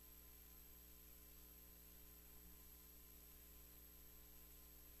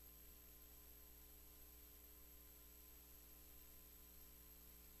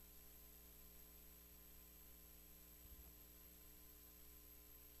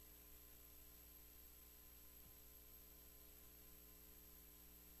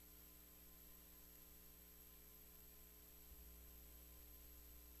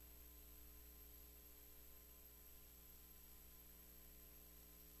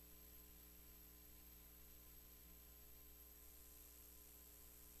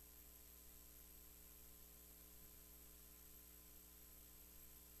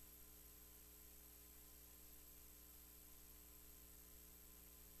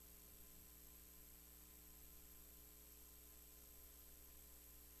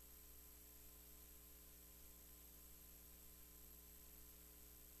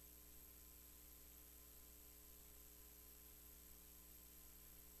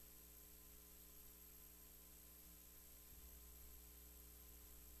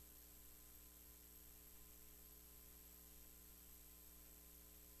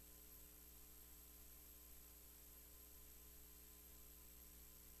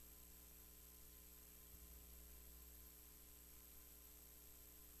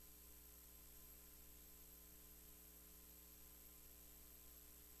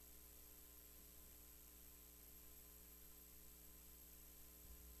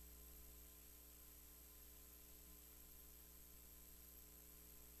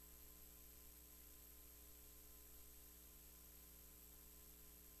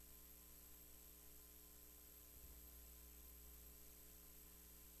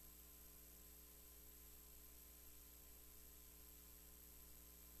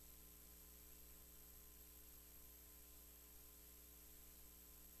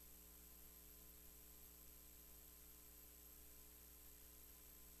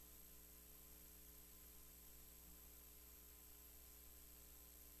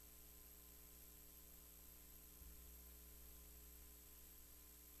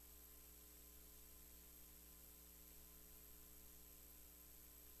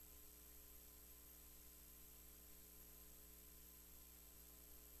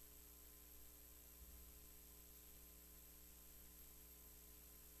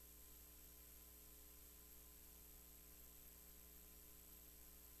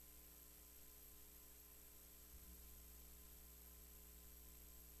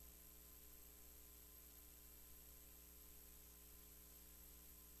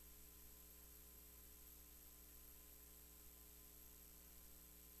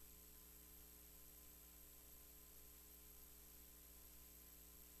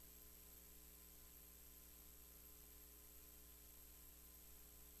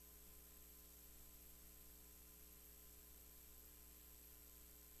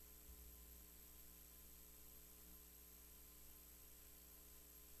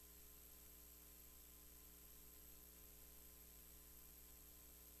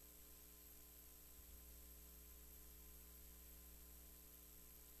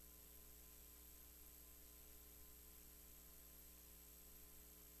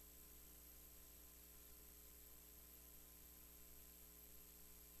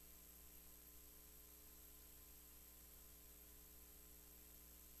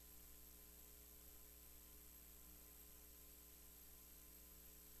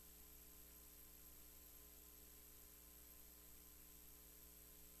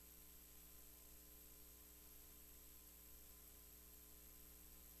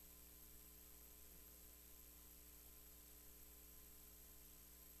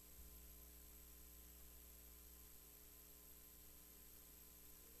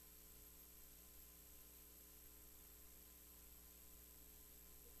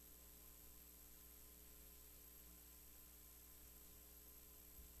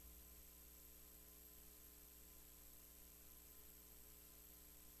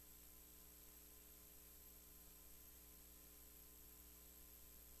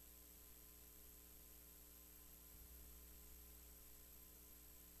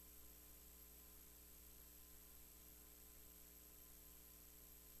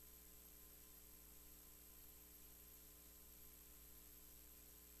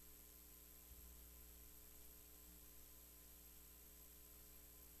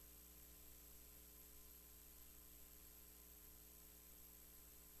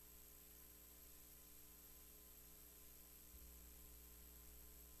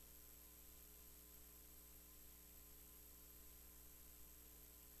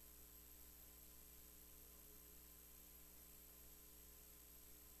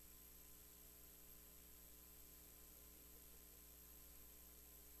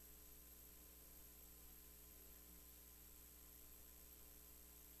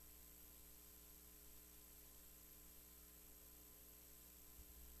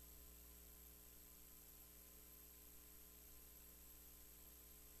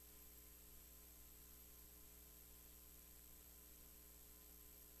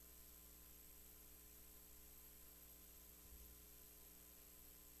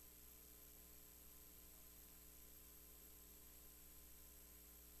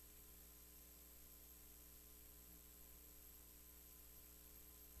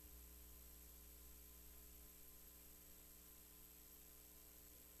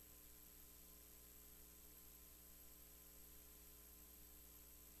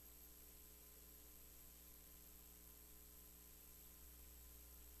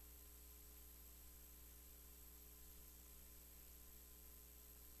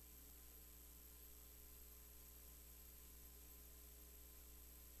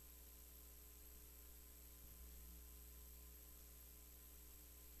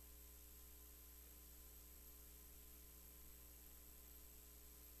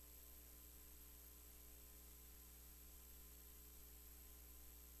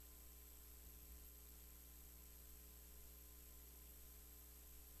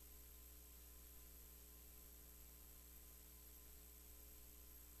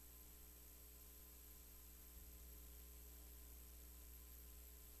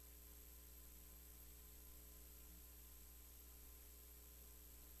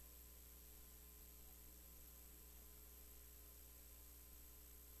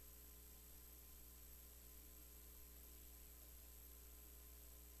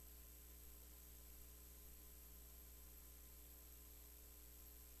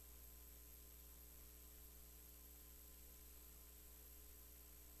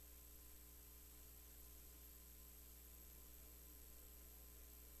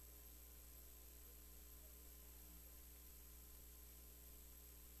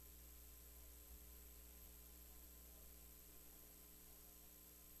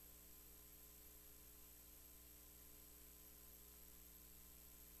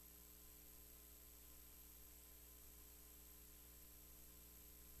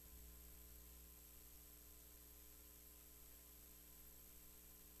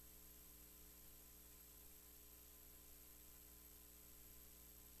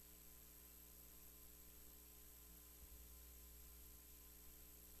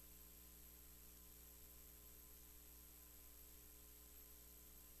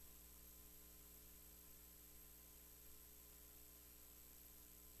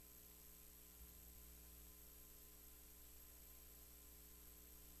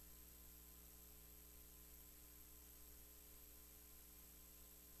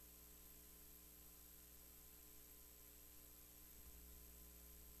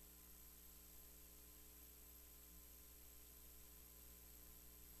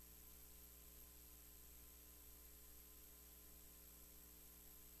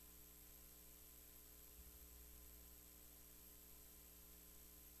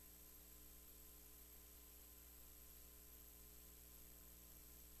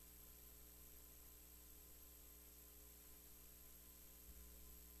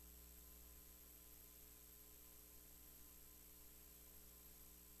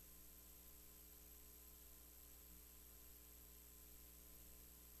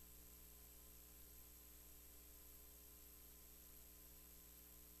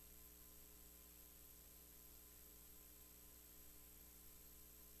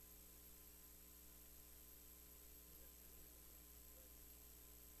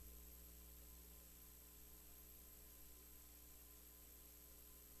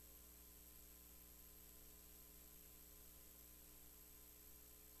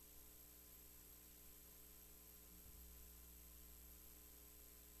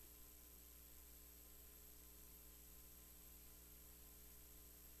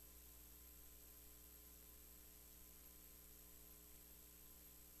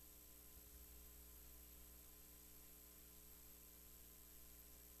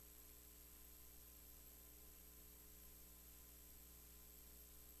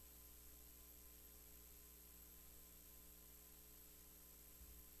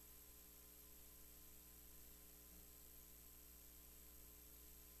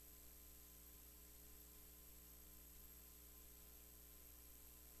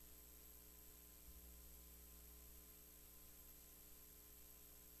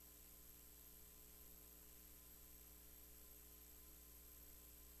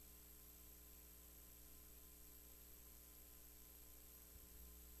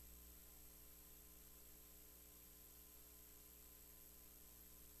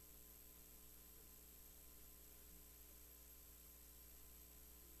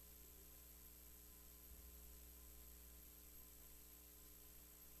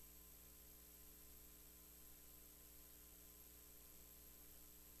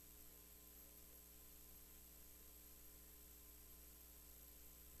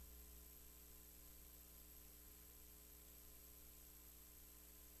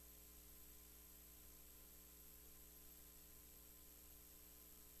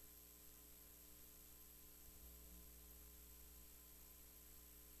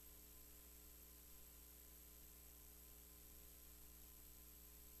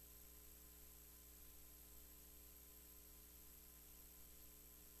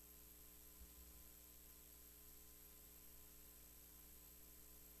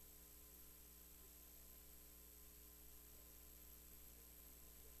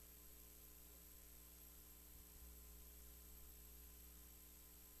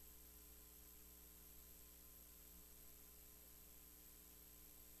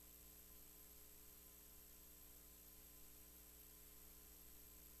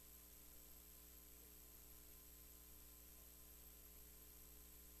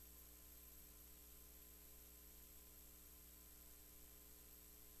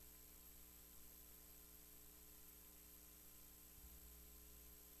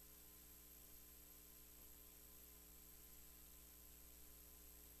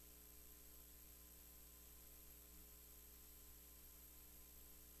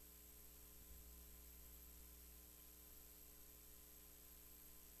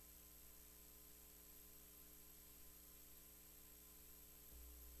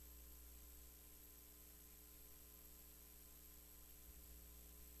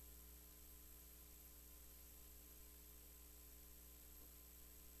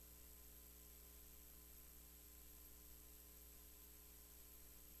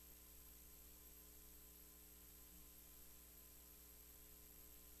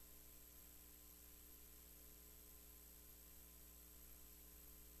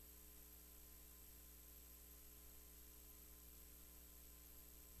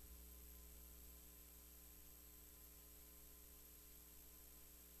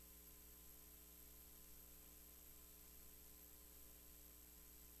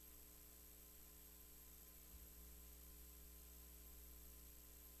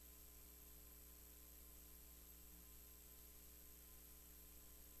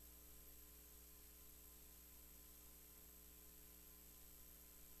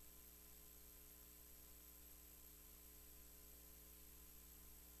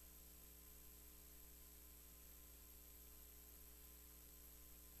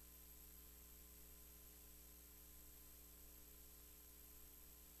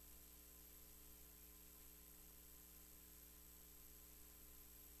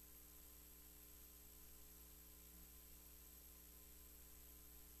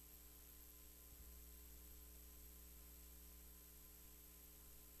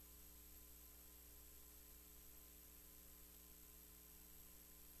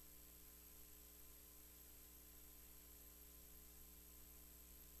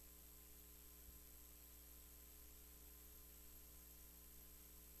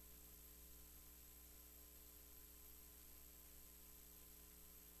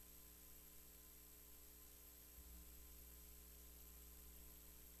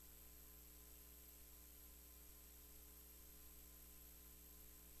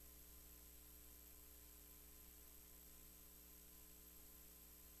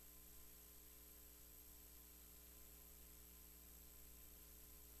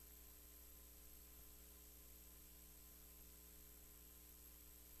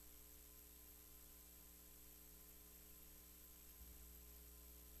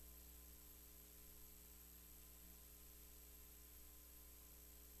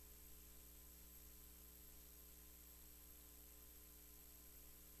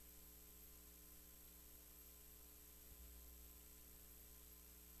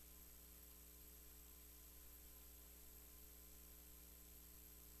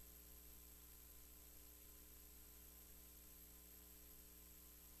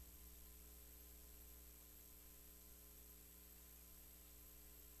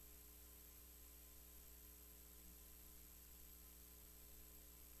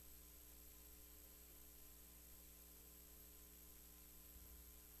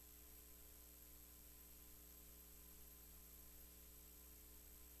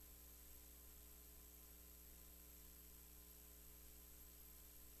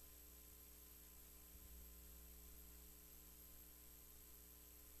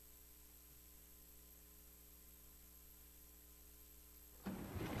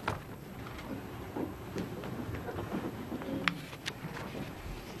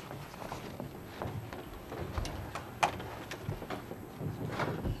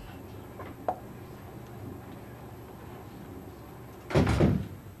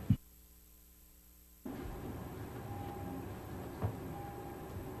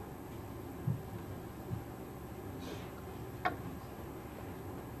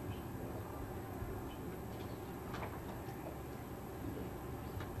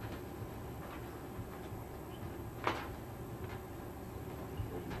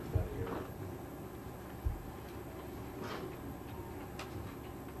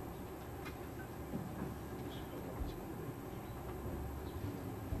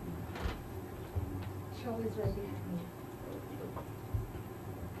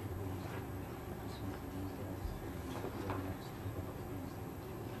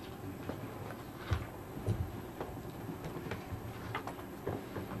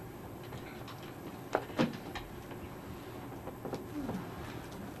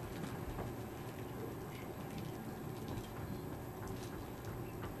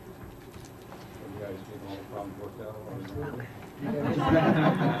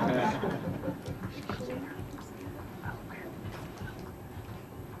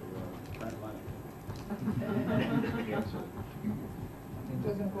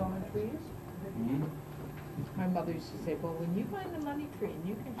 Doesn't grow on trees? My mother used to say, well, when you find a money tree and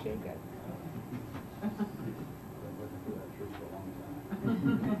you can shake it.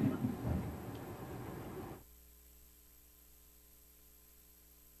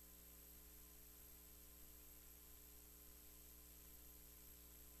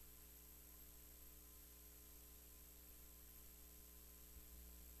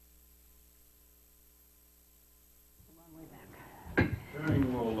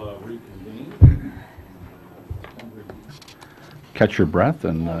 We'll reconvene. Catch your breath,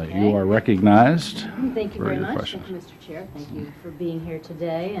 and you are recognized. Thank you for very your much. questions. Thank you, Mr. Chair. Thank you for being here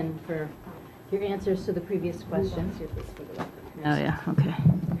today and for your answers to the previous questions. Here, please, for the record. Oh, yeah, okay.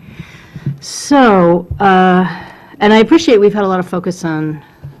 So, and I appreciate we've had a lot of focus on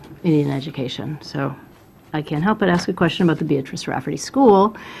Indian education, so I can't help but ask a question about the Beatrice Rafferty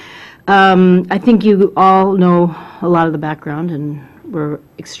School. I think you all know a lot of the background, and we're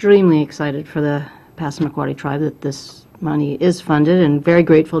extremely excited for the Passamaquoddy tribe that this money is funded, and very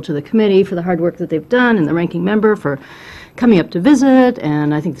grateful to the committee for the hard work that they've done, and the ranking member for coming up to visit,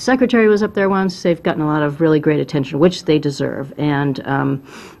 and I think the secretary was up there once. They've gotten a lot of really great attention, which they deserve, and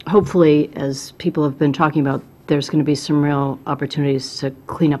hopefully, as people have been talking about, there's going to be some real opportunities to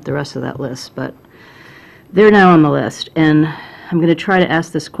clean up the rest of that list, but they're now on the list, and I'm going to try to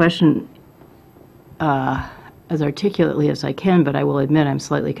ask this question as articulately as I can, but I will admit I'm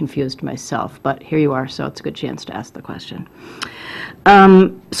slightly confused myself. But here you are, so it's a good chance to ask the question.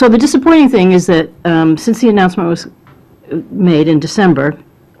 So the disappointing thing is that since the announcement was made in December,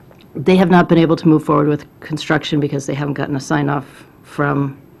 they have not been able to move forward with construction because they haven't gotten a sign-off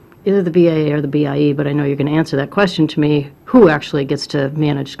from either the BAA or the BIE, but I know you're going to answer that question to me, who actually gets to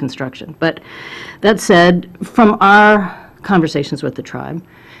manage construction. But that said, from our conversations with the tribe,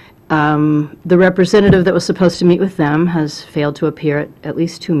 the representative that was supposed to meet with them has failed to appear at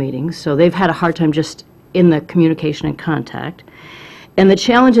least 2 meetings, so they've had a hard time just in the communication and contact. And the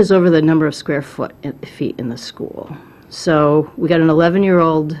challenge is over the number of square feet in the school. So we got an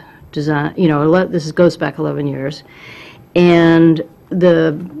 11-year-old design, this goes back 11 years, and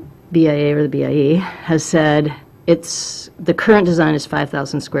the BIA or the BIE has said the current design is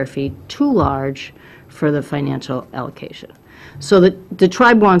 5,000 square feet, too large for the financial allocation. So the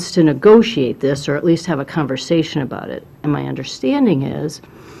tribe wants to negotiate this, or at least have a conversation about it. And my understanding is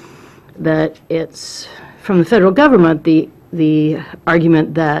that it's from the federal government, the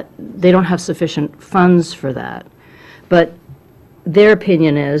argument that they don't have sufficient funds for that. But their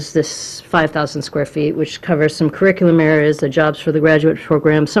opinion is this 5,000 square feet, which covers some curriculum areas, the jobs for the graduate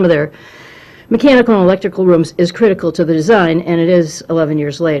program, some of their mechanical and electrical rooms, is critical to the design, and it is 11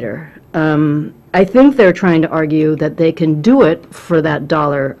 years later. I think they're trying to argue that they can do it for that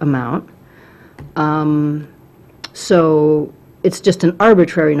dollar amount. So it's just an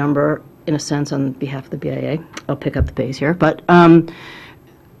arbitrary number, in a sense, on behalf of the BIA. I'll pick up the pace here. But, and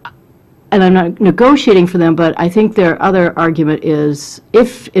I'm not negotiating for them, but I think their other argument is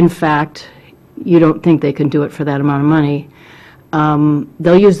if, in fact, you don't think they can do it for that amount of money,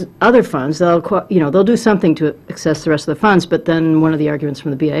 they'll use other funds. They'll do something to access the rest of the funds. But then one of the arguments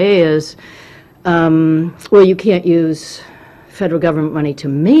from the BIA is, well, you can't use federal government money to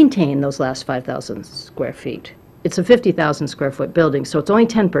maintain those last 5,000 square feet. It's a 50,000 square foot building, so it's only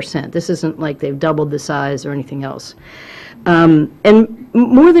 10%. This isn't like they've doubled the size or anything else. And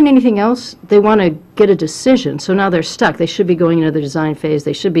more than anything else, they want to get a decision. So now they're stuck. They should be going into the design phase.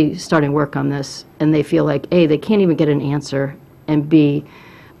 They should be starting work on this. And they feel like, A, they can't even get an answer. And B,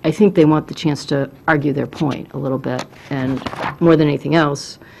 I think they want the chance to argue their point a little bit. And more than anything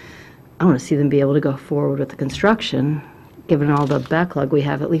else, I want to see them be able to go forward with the construction. Given all the backlog we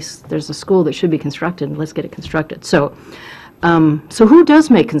have, at least there's a school that should be constructed. Let's get it constructed. So who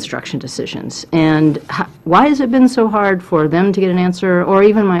does make construction decisions? And why has it been so hard for them to get an answer, or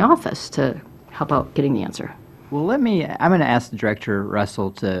even my office to help out getting the answer? Well, I'm going to ask Director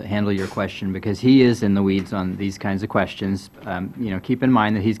Roessel to handle your question because he is in the weeds on these kinds of questions. Keep in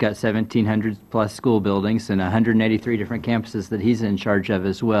mind that he's got 1,700 plus school buildings and 183 different campuses that he's in charge of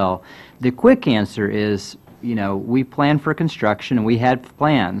as well. The quick answer is, we plan for construction and we had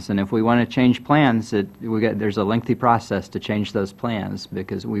plans, and if we want to change plans, there's a lengthy process to change those plans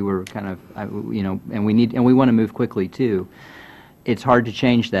because we were kind of, and we want to move quickly too. It's hard to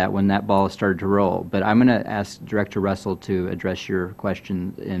change that when that ball has started to roll. But I'm going to ask Director Roessel to address your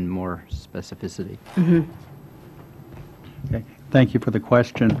question in more specificity. Okay. Thank you for the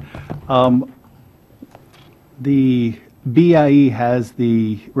question. The BIE has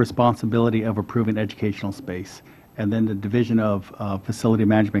the responsibility of approving educational space, and then the Division of Facility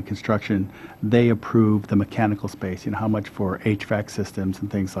Management Construction, they approve the mechanical space, how much for HVAC systems and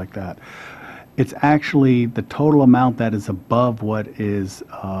things like that. It's actually the total amount that is above what is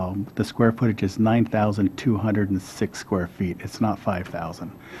the square footage is 9,206 square feet. It's not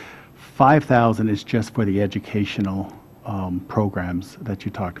 5,000. 5,000 is just for the educational programs that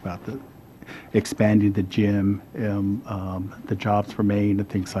you talked about, expanding the gym, the jobs for Maine and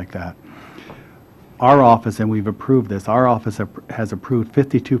things like that. Our office, and we've approved this, our office has approved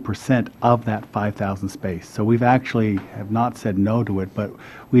 52% of that 5,000 space. So we've actually have not said no to it, but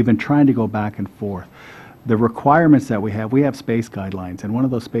we've been trying to go back and forth. The requirements that we have space guidelines, and one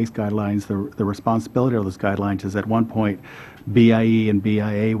of those space guidelines, the responsibility of those guidelines is at one point BIE and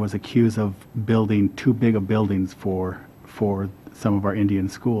BIA was accused of building too big of buildings for some of our Indian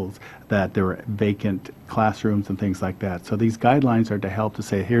schools, that there were vacant classrooms and things like that. So these guidelines are to help to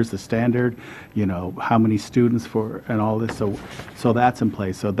say, here's the standard, how many students for, and all this. So that's in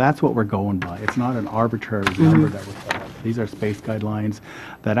place. So that's what we're going by. It's not an arbitrary number that we're set up. These are space guidelines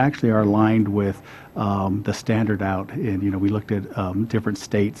that actually are aligned with the standard out. And, we looked at different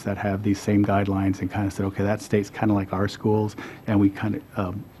states that have these same guidelines and kind of said, okay, that state's kind of like our schools, and we kind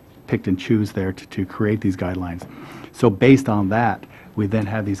of picked and choose there to create these guidelines. So based on that, we then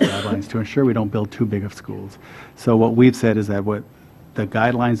have these guidelines to ensure we don't build too big of schools. So what we've said is that what the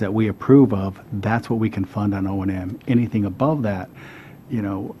guidelines that we approve of, that's what we can fund on O&M. Anything above that,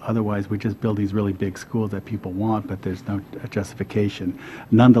 otherwise we just build these really big schools that people want, but there's no justification.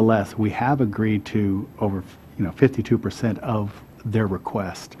 Nonetheless, we have agreed to over 52% of their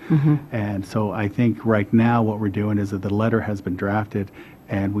request. And so I think right now what we're doing is that the letter has been drafted,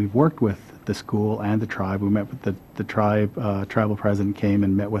 and we've worked with the school and the tribe. We met with the tribe, tribal president came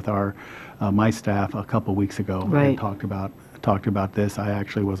and met with my staff a couple weeks ago. Right. And talked about this. I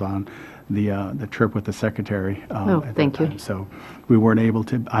actually was on the trip with the secretary. At thank that you. time. So we weren't able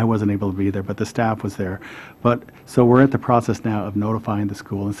to, I wasn't able to be there, but the staff was there. But so we're at the process now of notifying the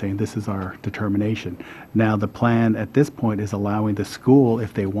school and saying this is our determination. Now the plan at this point is allowing the school,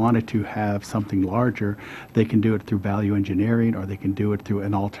 if they wanted to have something larger, they can do it through value engineering, or they can do it through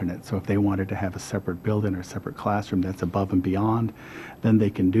an alternate. So if they wanted to have a separate building or a separate classroom that's above and beyond, then they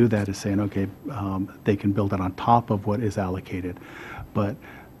can do that as saying, okay, they can build it on top of what is allocated. But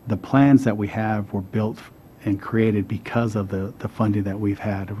the plans that we have were built and created because of the funding that we've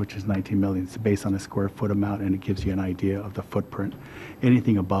had, which is 19 million. It's based on a square foot amount, and it gives you an idea of the footprint.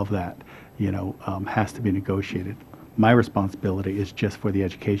 Anything above that, has to be negotiated. My responsibility is just for the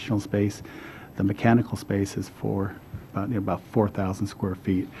educational space. The mechanical space is for about 4,000 square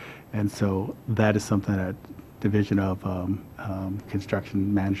feet. And so that is something that Division of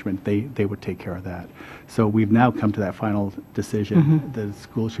Construction Management, they would take care of that. So we've now come to that final decision. The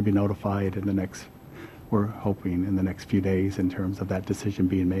school should be notified in the next, we're hoping in the next few days, in terms of that decision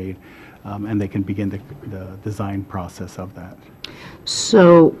being made, and they can begin the design process of that.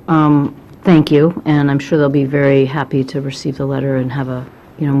 So, thank you, and I'm sure they'll be very happy to receive the letter and have a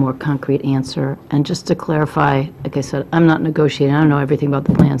more concrete answer. And just to clarify, like I said, I'm not negotiating. I don't know everything about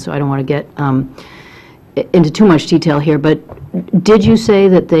the plan, so I don't want to get into too much detail here, but did you say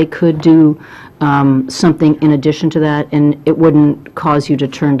that they could do something in addition to that, and it wouldn't cause you to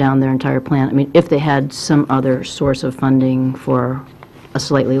turn down their entire plan? I mean, if they had some other source of funding for a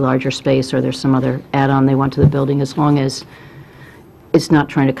slightly larger space, or there's some other add-on they want to the building, as long as it's not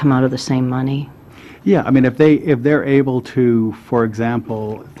trying to come out of the same money? Yeah, I mean, if they're able to, for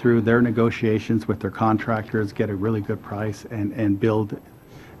example, through their negotiations with their contractors, get a really good price and build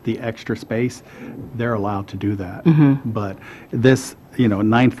the extra space, they're allowed to do that. But this,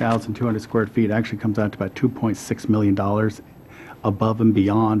 9,200 square feet actually comes out to about $2.6 million above and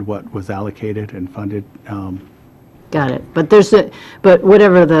beyond what was allocated and funded. Got it. But but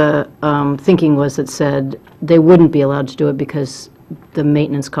whatever the thinking was, that said they wouldn't be allowed to do it because the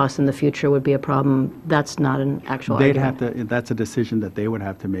maintenance costs in the future would be a problem. That's not an actual argument. That's a decision that they would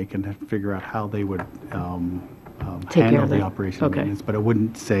have to make and figure out how they would Take care handle of the it. operation and Okay. maintenance, but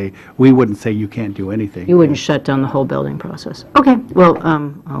we wouldn't say you can't do anything. You wouldn't shut down the whole building process. Okay, well,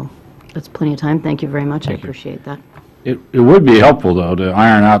 that's plenty of time. Thank you very much. I appreciate that. It would be helpful, though, to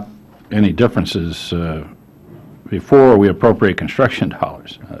iron out any differences before we appropriate construction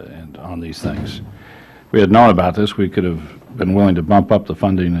dollars and on these things. If we had known about this, we could have been willing to bump up the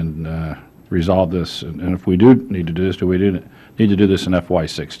funding and resolve this. And if we do need to do this, do we need to do this in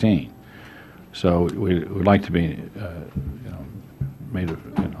FY16? So we would like to be, made,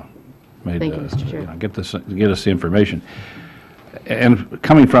 Thank you, Mr. Chair. get us the information. And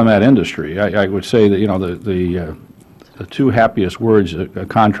coming from that industry, I would say that, the two happiest words a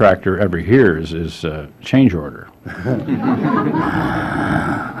contractor ever hears is change order.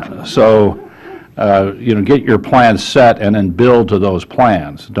 So, get your plans set and then build to those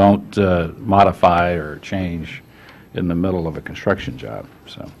plans. Don't modify or change in the middle of a construction job,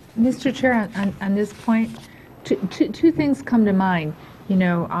 so. Mr. Chair, on this point, two things come to mind.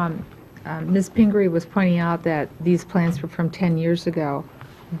 Ms. Pingree was pointing out that these plans were from 10 years ago.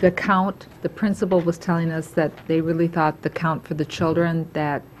 The principal was telling us that they really thought the count for the children,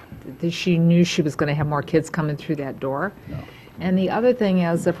 that she knew she was going to have more kids coming through that door. No. And the other thing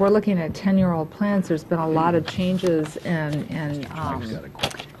is, if we're looking at 10-year-old plans, there's been a lot of changes in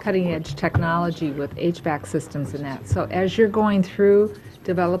cutting-edge technology with HVAC systems and that. So as you're going through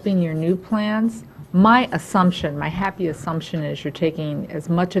developing your new plans, my happy assumption is you're taking as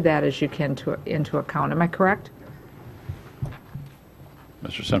much of that as you can into account. Am I correct?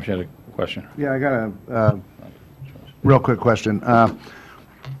 Mr. Simpson, you had a question? Yeah, I got a real quick question.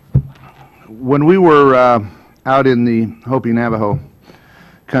 When we were out in the Hopi Navajo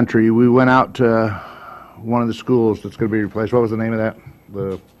country, we went out to one of the schools that's going to be replaced. What was the name of that?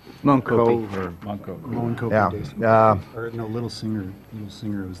 The Monkopi. Yeah. Or no, Little Singer was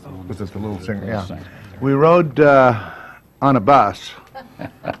the one. Was this the Little Singer? Yeah. We rode on a bus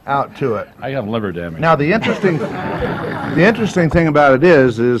out to it. I have liver damage. Now the interesting thing about it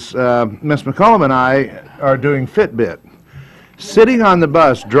is Miss McCollum and I are doing Fitbit. Sitting on the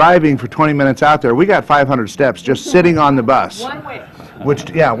bus, driving for 20 minutes out there, we got 500 steps just sitting on the bus. One way.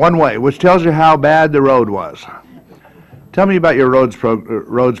 One way, which tells you how bad the road was. Tell me about your roads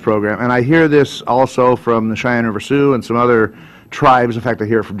program. And I hear this also from the Cheyenne River Sioux and some other tribes. In fact, I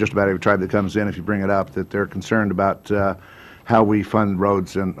hear it from just about every tribe that comes in, if you bring it up, that they're concerned about how we fund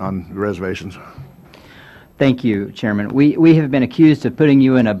roads on the reservations. Thank you, Chairman. We have been accused of putting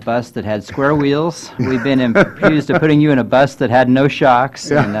you in a bus that had square wheels. We've been accused of putting you in a bus that had no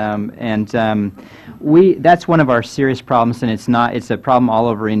shocks. Yeah. That's one of our serious problems, and it's a problem all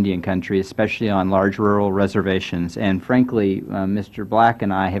over Indian country, especially on large rural reservations. And frankly, Mr. Black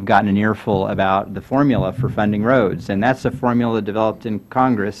and I have gotten an earful about the formula for funding roads, and that's a formula developed in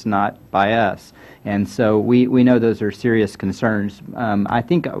Congress, not by us. And so we know those are serious concerns. I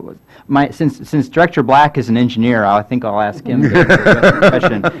think since Director Black is an engineer, I think I'll ask him to address the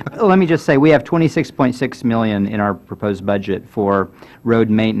question. Let me just say we have $26.6 million in our proposed budget for road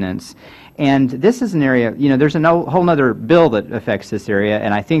maintenance. And this is an area, there's a whole other bill that affects this area,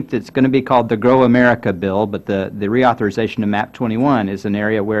 and I think it's going to be called the Grow America bill, but the reauthorization of MAP 21 is an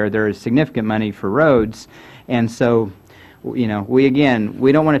area where there is significant money for roads. And so, we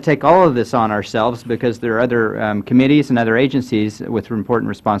don't want to take all of this on ourselves because there are other committees and other agencies with important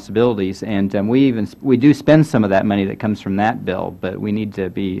responsibilities, and we do spend some of that money that comes from that bill, but we need to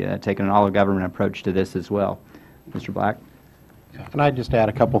be taking an all-of-government approach to this as well. Mr. Black? And I'd just add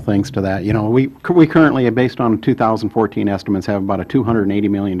a couple things to that. We currently, based on 2014 estimates, have about a $280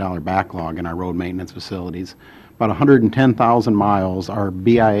 million backlog in our road maintenance facilities. About 110,000 miles are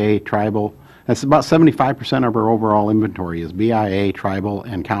BIA, tribal. That's about 75% of our overall inventory is BIA, tribal,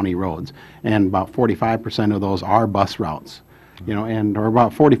 and county roads. And about 45% of those are bus routes. Or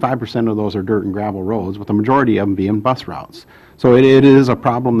about 45% of those are dirt and gravel roads, with the majority of them being bus routes. So it is a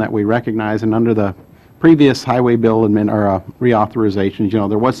problem that we recognize, and under the previous highway bill reauthorizations,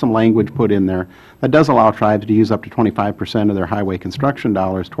 there was some language put in there that does allow tribes to use up to 25% of their highway construction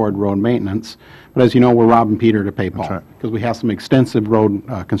dollars toward road maintenance. But as you know, we're robbing Peter to pay Paul, because we have some extensive road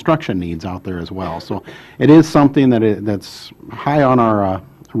construction needs out there as well. So it is something that's high on our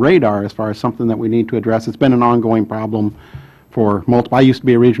radar as far as something that we need to address. It's been an ongoing problem for multiple. I used to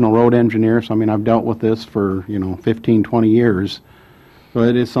be a regional road engineer, so I've dealt with this for 15, 20 years. So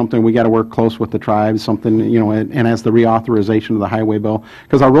it is something we got to work close with the tribes, and as the reauthorization of the highway bill,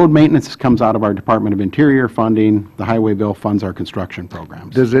 because our road maintenance comes out of our Department of Interior funding, the highway bill funds our construction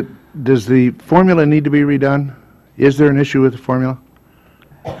programs. Does the formula need to be redone? Is there an issue with the formula?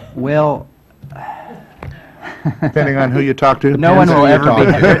 Well, depending on who you talk to. No one will Depends ever who be,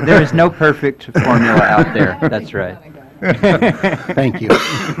 you talk to. there is no perfect formula out there. That's right. Thank you.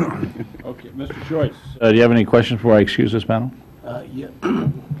 Okay, Mr. Joyce. Do you have any questions before I excuse this panel?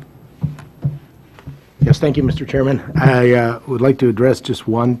 Yes, thank you, Mr. Chairman. I would like to address just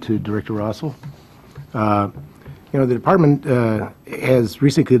one to Director Roessel. The department has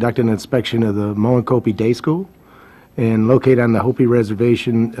recently conducted an inspection of the Moenkopi Day School and located on the Hopi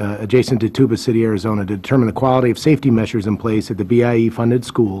Reservation adjacent to Tuba City, Arizona, to determine the quality of safety measures in place at the BIE-funded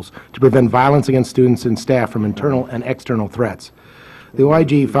schools to prevent violence against students and staff from internal and external threats. The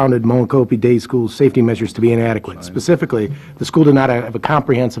OIG founded Moenkopi Day School's safety measures to be inadequate. Specifically, the school did not have a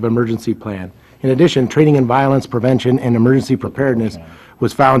comprehensive emergency plan. In addition, training in violence prevention and emergency preparedness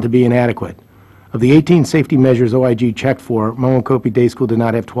was found to be inadequate. Of the 18 safety measures OIG checked for, Moenkopi Day School did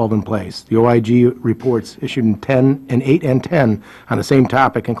not have 12 in place. The OIG reports issued in 8 and 10 on the same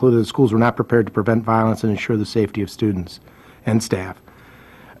topic concluded the schools were not prepared to prevent violence and ensure the safety of students and staff.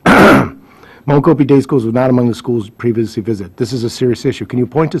 Moenkopi Day Schools was not among the schools previously visited. This is a serious issue. Can you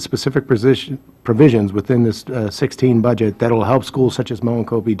point to specific provisions within this 16 budget that will help schools such as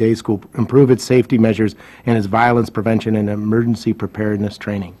Moenkopi Day School improve its safety measures and its violence prevention and emergency preparedness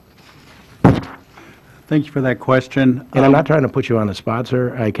training? Thank you for that question. And I'm not trying to put you on the spot,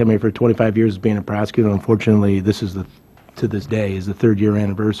 sir. I came here for 25 years being a prosecutor. Unfortunately, this is to this day, is the third-year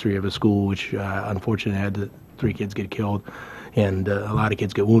anniversary of a school which, unfortunately, had 3 kids get killed and a lot of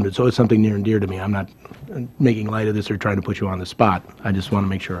kids get wounded. So it's something near and dear to me. I'm not making light of this or trying to put you on the spot. I just want to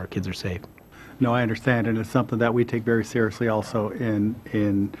make sure our kids are safe. No, I understand, and it's something that we take very seriously also in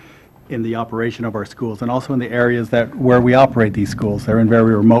the operation of our schools, and also in the areas where we operate these schools. They're in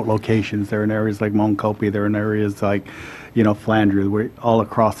very remote locations. They're in areas like Moenkopi. They're in areas like, Flanders. We're all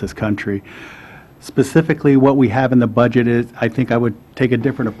across this country. Specifically, what we have in the budget is, I think I would take a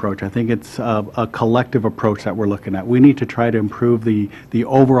different approach. I think it's a collective approach that we're looking at. We need to try to improve the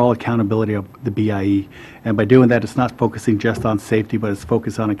overall accountability of the BIE. And by doing that, it's not focusing just on safety, but it's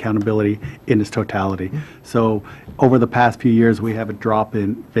focused on accountability in its totality. So over the past few years, we have a drop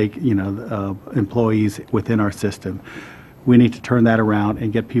in employees within our system. We need to turn that around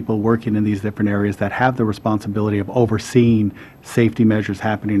and get people working in these different areas that have the responsibility of overseeing safety measures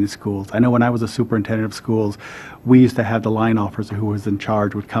happening in schools. I know when I was a superintendent of schools, we used to have the line officer who was in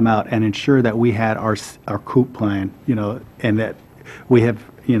charge would come out and ensure that we had our COOP plan, and that we have,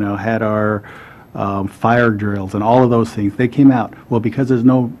 had our fire drills and all of those things. They came out. Well, because there's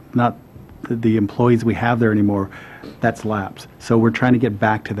not the employees we have there anymore, that's lapsed. So we're trying to get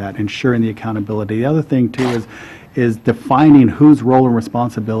back to that, ensuring the accountability. The other thing, too, is defining whose role and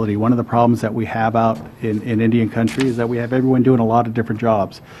responsibility. One of the problems that we have out in Indian country is that we have everyone doing a lot of different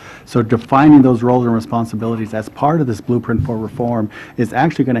jobs. So defining those roles and responsibilities as part of this blueprint for reform is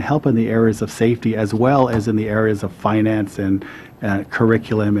actually going to help in the areas of safety as well as in the areas of finance and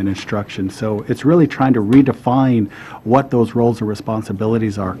curriculum and instruction. So it's really trying to redefine what those roles and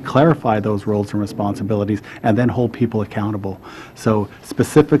responsibilities are, clarify those roles and responsibilities, and then hold people accountable. So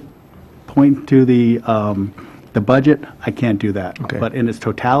specific point to the budget, I can't do that. Okay. But in its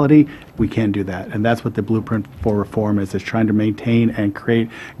totality, we can do that. And that's what the blueprint for reform is trying to maintain and create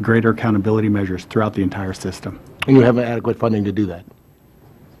greater accountability measures throughout the entire system. And you have adequate funding to do that?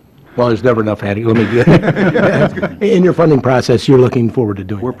 Well, there's never enough adequate. In your funding process, you're looking forward to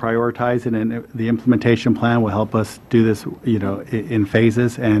doing We're that. prioritizing, and the implementation plan will help us do this, in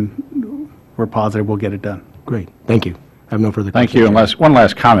phases, and we're positive we'll get it done. Great. Thank you. I have no further Thank questions. you. And one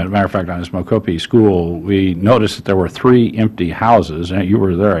last comment. Matter of fact, on this Moenkopi school, we noticed that there were 3 empty houses, and you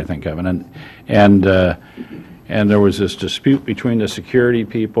were there, I think, Kevin, and there was this dispute between the security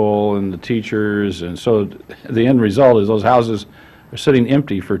people and the teachers, and so the end result is those houses are sitting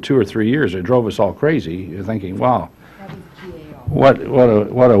empty for 2 or 3 years. It drove us all crazy. You're thinking, wow, what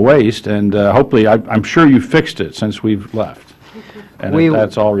a waste, and hopefully, I'm sure you fixed it since we've left. And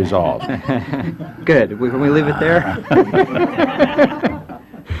that's all resolved. Good. Can we leave it there?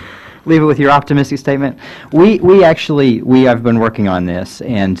 Leave it with your optimistic statement. We have been working on this,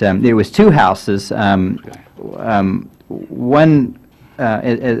 and it was 2 houses. One,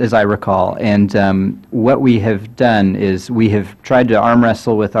 as I recall, and what we have done is we have tried to arm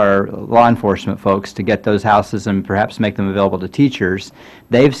wrestle with our law enforcement folks to get those houses and perhaps make them available to teachers.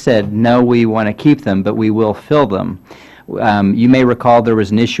 They've said, no, we want to keep them, but we will fill them. You may recall there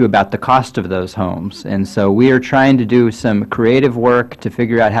was an issue about the cost of those homes, and so we are trying to do some creative work to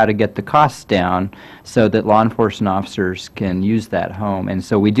figure out how to get the costs down so that law enforcement officers can use that home. And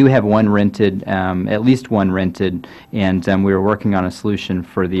so we do have one rented, at least one rented, and we were working on a solution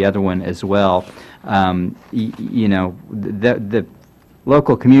for the other one as well.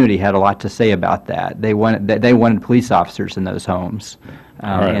 local community had a lot to say about that. They wanted police officers in those homes.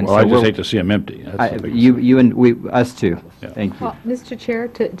 All right, and well, so I just we're- hate to see them empty. That's the biggest You and us too. Yeah. Thank you. Well, Mr. Chair,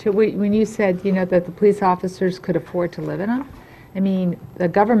 when you said, that the police officers could afford to live in them, I mean, the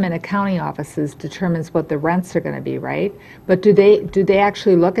government accounting offices determines what the rents are going to be, right? But do they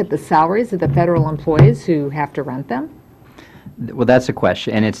actually look at the salaries of the federal employees who have to rent them? Well, that's a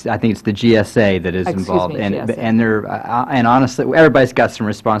question, and I think it's the GSA that is Excuse involved. me, GSA. And honestly, everybody's got some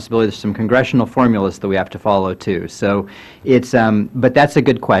responsibility. There's some congressional formulas that we have to follow too. So but that's a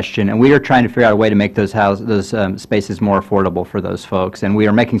good question, and we are trying to figure out a way to make those spaces more affordable for those folks, and we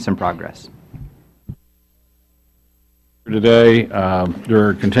are making some progress. Today, there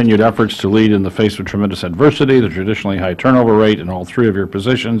are continued efforts to lead in the face of tremendous adversity. The traditionally high turnover rate in all three of your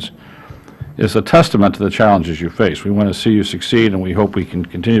positions is a testament to the challenges you face. We want to see you succeed, and we hope we can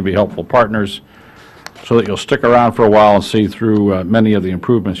continue to be helpful partners so that you'll stick around for a while and see through many of the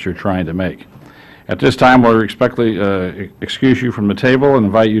improvements you're trying to make. At this time, we'll respectfully excuse you from the table and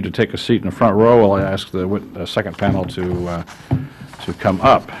invite you to take a seat in the front row while I ask the second panel to come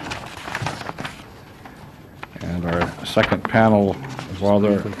up. And our second panel, while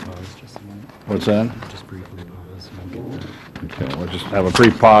they're... What's that? Just briefly pause. Okay, we'll just have a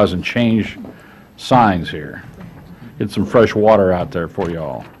brief pause and change signs here. Get some fresh water out there for you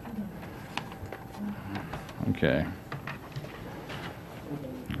all. Okay.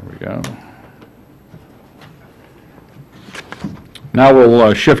 There we go. Now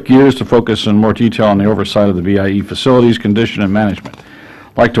we'll shift gears to focus in more detail on the oversight of the BIE facilities, condition, and management.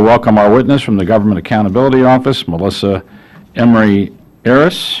 I'd like to welcome our witness from the Government Accountability Office, Melissa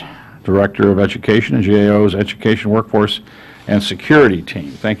Emrey-Arras, Director of Education and GAO's Education, Workforce, and Security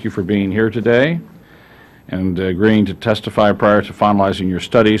Team. Thank you for being here today and agreeing to testify prior to finalizing your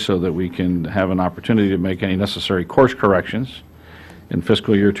study so that we can have an opportunity to make any necessary course corrections in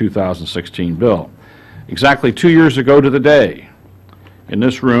fiscal year 2016 bill. Exactly 2 years ago to the day, in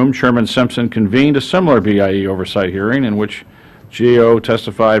this room, Chairman Simpson convened a similar BIE oversight hearing in which GAO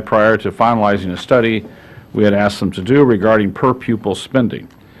testified prior to finalizing a study we had asked them to do regarding per-pupil spending.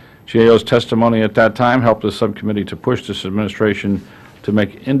 GAO's testimony at that time helped the subcommittee to push this administration to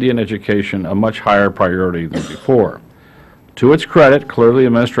make Indian education a much higher priority than before. To its credit, clearly the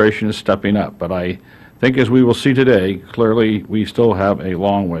administration is stepping up, but I think as we will see today, clearly we still have a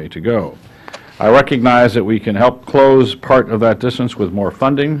long way to go. I recognize that we can help close part of that distance with more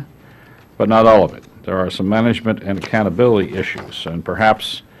funding, but not all of it. There are some management and accountability issues, and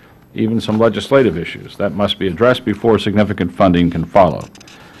perhaps even some legislative issues that must be addressed before significant funding can follow.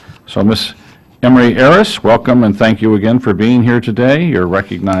 So, Ms. Emrey-Arras, welcome and thank you again for being here today. You're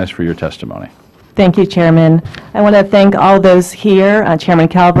recognized for your testimony. Thank you, Chairman. I want to thank all those here, Chairman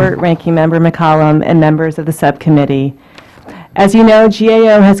Calvert, Ranking Member McCollum, and members of the subcommittee. As you know,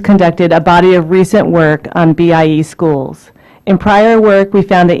 GAO has conducted a body of recent work on BIE schools. In prior work, we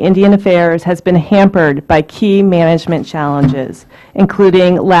found that Indian Affairs has been hampered by key management challenges,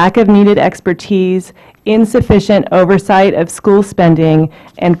 including lack of needed expertise, insufficient oversight of school spending,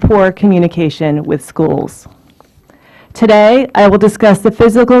 and poor communication with schools. Today, I will discuss the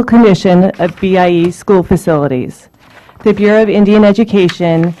physical condition of BIE school facilities. The Bureau of Indian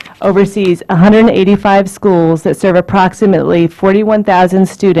Education oversees 185 schools that serve approximately 41,000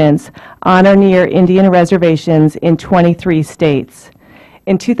 students on or near Indian reservations in 23 states.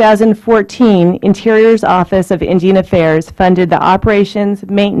 In 2014, Interior's Office of Indian Affairs funded the operations,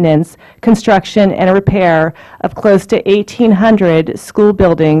 maintenance, construction, and repair of close to 1,800 school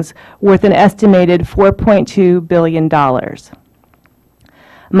buildings worth an estimated $4.2 billion.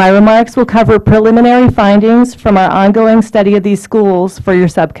 My remarks will cover preliminary findings from our ongoing study of these schools for your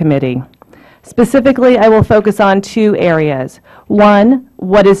subcommittee. Specifically, I will focus on two areas. One,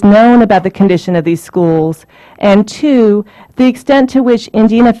 what is known about the condition of these schools, and two, the extent to which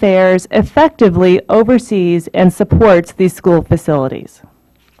Indian Affairs effectively oversees and supports these school facilities.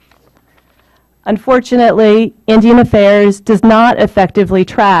 Unfortunately, Indian Affairs does not effectively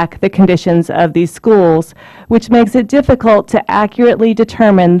track the conditions of these schools, which makes it difficult to accurately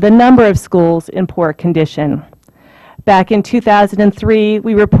determine the number of schools in poor condition. Back in 2003,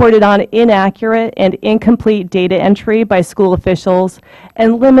 we reported on inaccurate and incomplete data entry by school officials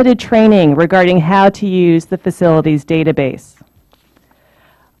and limited training regarding how to use the facility's database.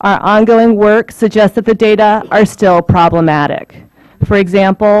 Our ongoing work suggests that the data are still problematic. For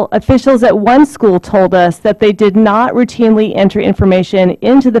example, officials at one school told us that they did not routinely enter information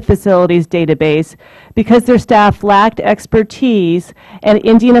into the facility's database because their staff lacked expertise and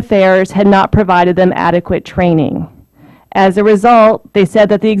Indian Affairs had not provided them adequate training. As a result, they said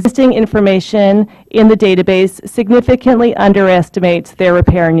that the existing information in the database significantly underestimates their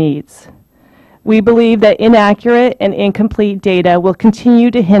repair needs. We believe that inaccurate and incomplete data will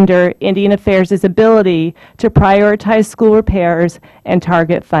continue to hinder Indian Affairs' ability to prioritize school repairs and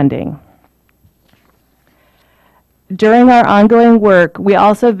target funding. During our ongoing work, we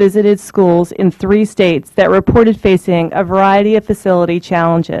also visited schools in 3 states that reported facing a variety of facility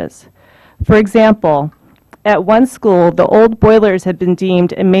challenges. For example, at one school, the old boilers had been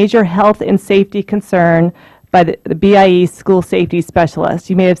deemed a major health and safety concern by the BIE school safety specialist.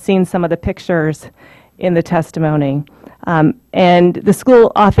 You may have seen some of the pictures in the testimony. And the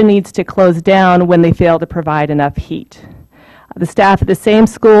school often needs to close down when they fail to provide enough heat. The staff at the same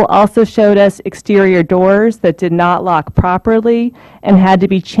school also showed us exterior doors that did not lock properly and had to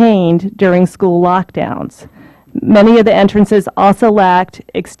be chained during school lockdowns. Many of the entrances also lacked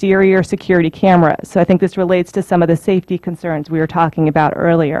exterior security cameras, so I think this relates to some of the safety concerns we were talking about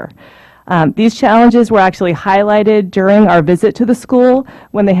earlier. These challenges were actually highlighted during our visit to the school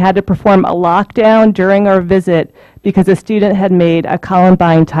when they had to perform a lockdown during our visit because a student had made a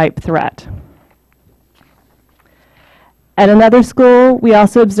Columbine-type threat. At another school, we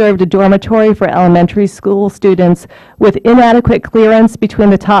also observed a dormitory for elementary school students with inadequate clearance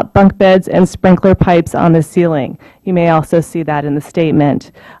between the top bunk beds and sprinkler pipes on the ceiling. You may also see that in the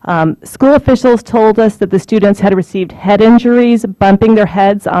statement. School officials told us that the students had received head injuries bumping their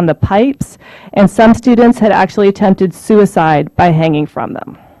heads on the pipes, and some students had actually attempted suicide by hanging from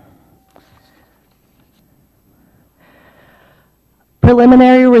them.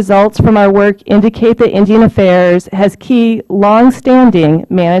 Preliminary results from our work indicate that Indian Affairs has key long-standing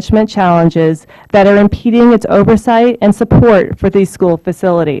management challenges that are impeding its oversight and support for these school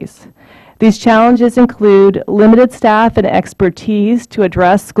facilities. These challenges include limited staff and expertise to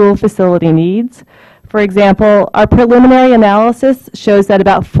address school facility needs. For example, our preliminary analysis shows that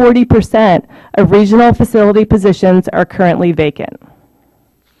about 40% of regional facility positions are currently vacant.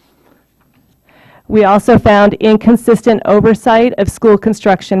 We also found inconsistent oversight of school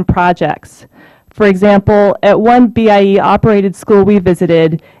construction projects. For example, at one BIE-operated school we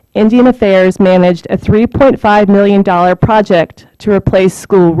visited, Indian Affairs managed a $3.5 million project to replace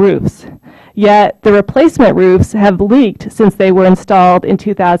school roofs. Yet the replacement roofs have leaked since they were installed in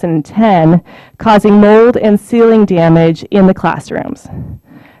 2010, causing mold and ceiling damage in the classrooms.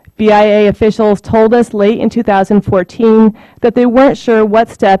 BIA officials told us late in 2014 that they weren't sure what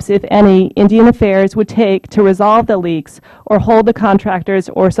steps, if any, Indian Affairs would take to resolve the leaks or hold the contractors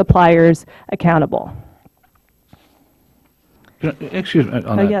or suppliers accountable. Excuse me,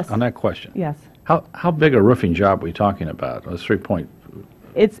 Yes. on that question. Yes. How big a roofing job are we talking about? A 3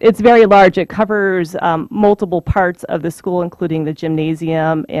 It's very large. It covers multiple parts of the school, including the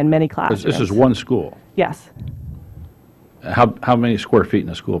gymnasium and many classrooms. This is one school. Yes. How many square feet in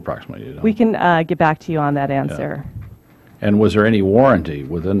the school approximately? You know? We can get back to you on that answer. And was there any warranty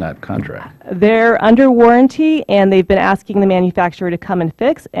within that contract? They're under warranty, and they've been asking the manufacturer to come and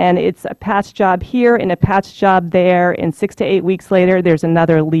fix, and it's a patch job here and a patch job there, and 6 to 8 weeks later, there's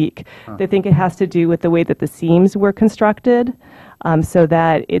another leak. They think it has to do with the way that the seams were constructed, so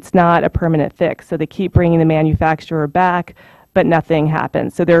that it's not a permanent fix. So they keep bringing the manufacturer back, but nothing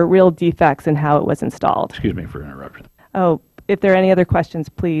happens. So there are real defects in how it was installed. Excuse me for interruption. Oh, if there are any other questions,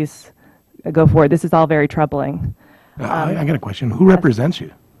 please go forward. This is all very troubling. I got a question. Who represents you?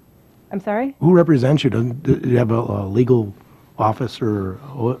 I'm sorry? Who represents you? Do you have a legal office or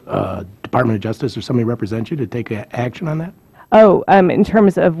Department of Justice or somebody represent you to take action on that? Oh, in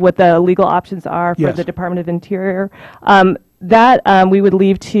terms of what the legal options are for Yes. the Department of Interior, that we would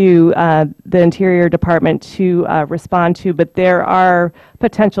leave to the Interior Department to respond to, but there are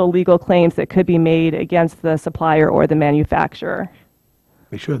potential legal claims that could be made against the supplier or the manufacturer.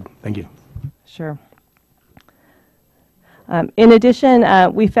 They should. Thank you. Sure. In addition,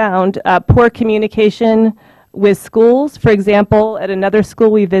 we found poor communication with schools. For example, at another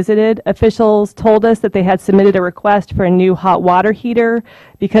school we visited, officials told us that they had submitted a request for a new hot water heater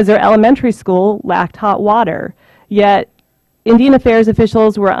because their elementary school lacked hot water. Yet, Indian Affairs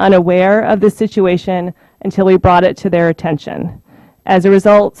officials were unaware of this situation until we brought it to their attention. As a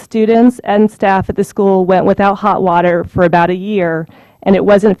result, students and staff at the school went without hot water for about a year, and it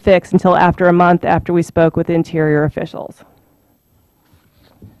wasn't fixed until after a month after we spoke with Interior officials.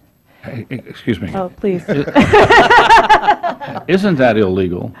 Hey, excuse me. Oh, please. Isn't that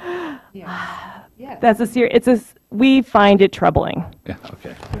illegal? That's we find it troubling. Yeah,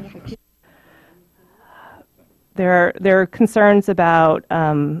 okay. There are concerns about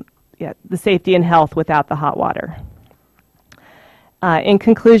the safety and health without the hot water. In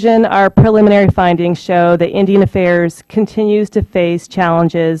conclusion, our preliminary findings show that Indian Affairs continues to face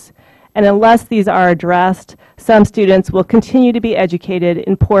challenges, and unless these are addressed, some students will continue to be educated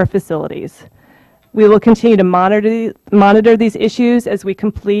in poor facilities. We will continue to monitor these issues as we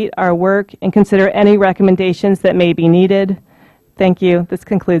complete our work and consider any recommendations that may be needed. Thank you. This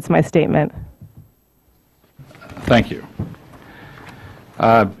concludes my statement. Thank you.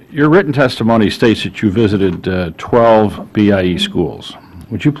 Your written testimony states that you visited 12 BIE schools.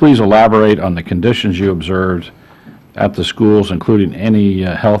 Would you please elaborate on the conditions you observed at the schools, including any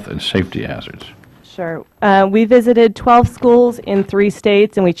health and safety hazards? Sure. We visited 12 schools in 3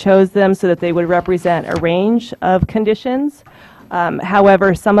 states, and we chose them so that they would represent a range of conditions.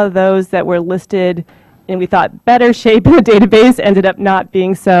 However, some of those that were listed and we thought better shape in the database ended up not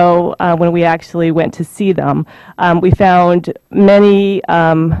being so when we actually went to see them. We found many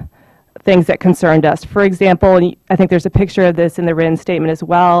things that concerned us. For example, and I think there's a picture of this in the written statement as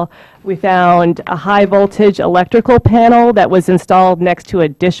well, we found a high voltage electrical panel that was installed next to a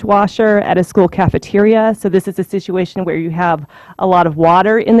dishwasher at a school cafeteria. So this is a situation where you have a lot of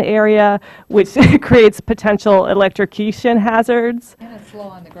water in the area, which creates potential electrocution hazards. And it's low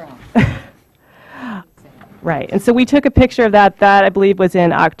on the ground. Right, and so we took a picture of that. That, I believe, was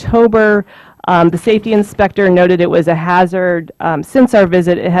in October. The safety inspector noted it was a hazard. Since our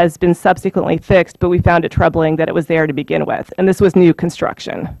visit, it has been subsequently fixed, but we found it troubling that it was there to begin with, and this was new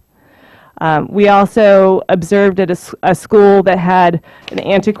construction. We also observed at a school that had an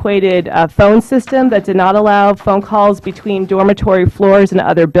antiquated phone system that did not allow phone calls between dormitory floors and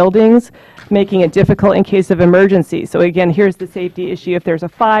other buildings, making it difficult in case of emergency. So again, here's the safety issue. If there's a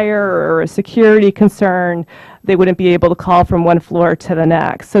fire or a security concern, they wouldn't be able to call from one floor to the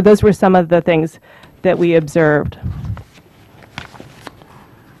next. So those were some of the things that we observed.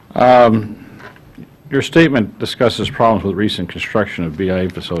 Your statement discusses problems with recent construction of BIA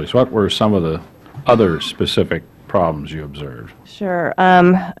facilities. What were some of the other specific problems you observed? Sure.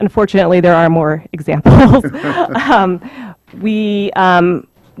 Unfortunately, there are more examples. We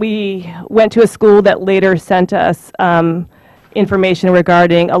went to a school that later sent us information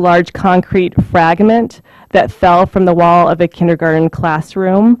regarding a large concrete fragment that fell from the wall of a kindergarten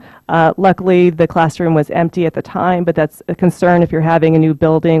classroom. Luckily, the classroom was empty at the time, but that's a concern if you're having a new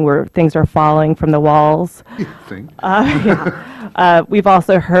building where things are falling from the walls. Yeah. We've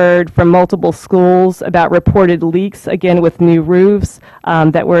also heard from multiple schools about reported leaks, again with new roofs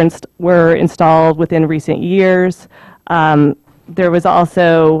that were installed within recent years. There was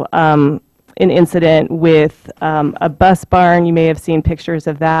also an incident with a bus barn. You may have seen pictures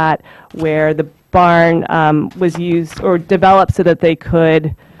of that, where the barn was used or developed so that they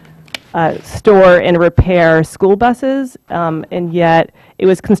could store and repair school buses, and yet it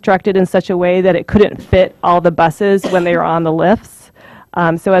was constructed in such a way that it couldn't fit all the buses when they were on the lifts.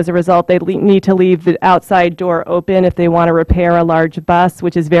 So as a result, they need to leave the outside door open if they want to repair a large bus,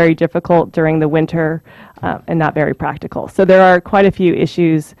 which is very difficult during the winter and not very practical. So there are quite a few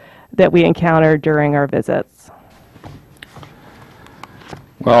issues that we encountered during our visits.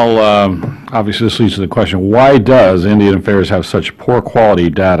 Well, obviously this leads to the question, why does Indian Affairs have such poor quality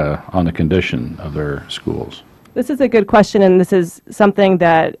data on the condition of their schools? This is a good question, and this is something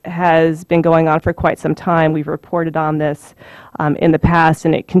that has been going on for quite some time. We've reported on this in the past,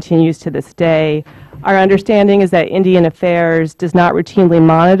 and it continues to this day. Our understanding is that Indian Affairs does not routinely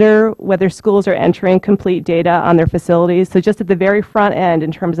monitor whether schools are entering complete data on their facilities. So just at the very front end,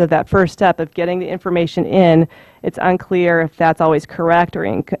 in terms of that first step of getting the information in, it's unclear if that's always correct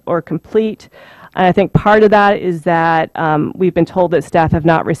or complete. And I think part of that is that we've been told that staff have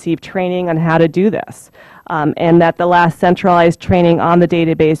not received training on how to do this, and that the last centralized training on the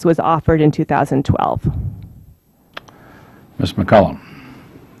database was offered in 2012. Ms. McCollum.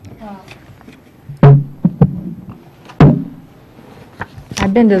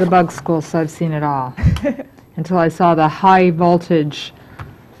 I've been to the bug school, so I've seen it all, until I saw the high voltage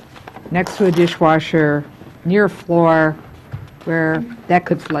next to a dishwasher, near a floor, where that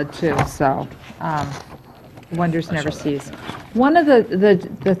could flood too, so wonders never cease. One of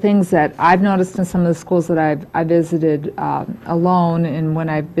the things that I've noticed in some of the schools that I visited alone and when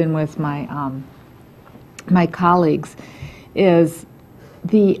I've been with my my colleagues is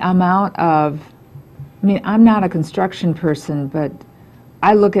the amount of, I mean, I'm not a construction person, but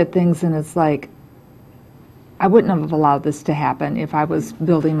I look at things and it's like, I wouldn't have allowed this to happen if I was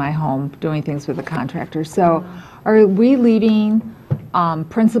building my home, doing things with a contractor. So are we leaving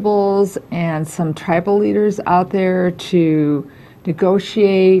principals and some tribal leaders out there to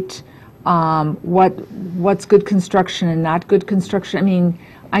negotiate what's good construction and not good construction? I mean,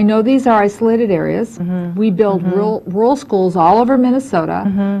 I know these are isolated areas. We build rural schools all over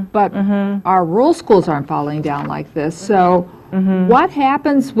Minnesota, but our rural schools aren't falling down like this. So what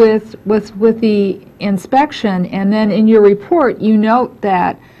happens with the inspection? And then in your report, you note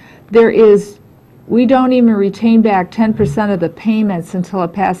that we don't even retain back 10% of the payments until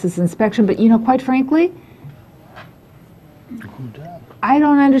it passes inspection. But, quite frankly, I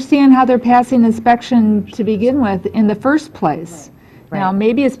don't understand how they're passing inspection to begin with in the first place. Right. Now,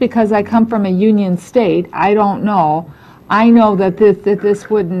 maybe it's because I come from a union state. I don't know. I know that this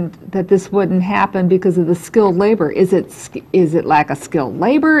wouldn't happen because of the skilled labor. Is it lack of skilled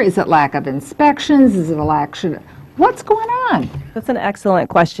labor? Is it lack of inspections? Is it a lack? What's going on? That's an excellent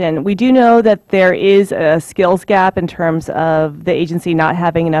question. We do know that there is a skills gap in terms of the agency not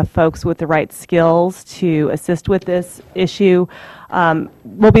having enough folks with the right skills to assist with this issue.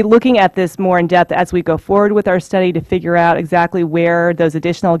 We'll be looking at this more in depth as we go forward with our study to figure out exactly where those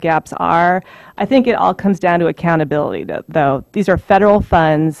additional gaps are. I think it all comes down to accountability, though. These are federal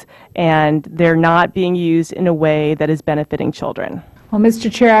funds, and they're not being used in a way that is benefiting children. Well,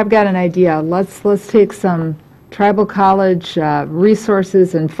 Mr. Chair, I've got an idea. Let's take some tribal college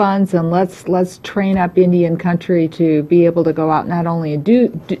resources and funds, and let's train up Indian country to be able to go out not only and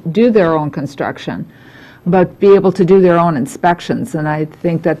do their own construction, but be able to do their own inspections. And I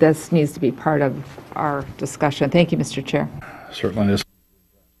think that this needs to be part of our discussion. Thank you, Mr. Chair. Certainly is.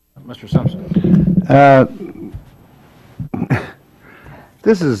 Mr. Simpson.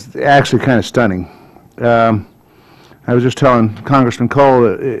 This is actually kind of stunning. I was just telling Congressman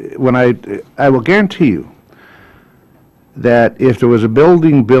Cole, when I will guarantee you that if there was a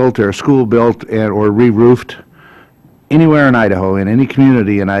building built or a school built or re-roofed anywhere in Idaho, in any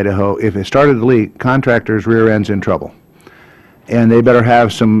community in Idaho, if it started to leak, contractors' rear end's in trouble. And they better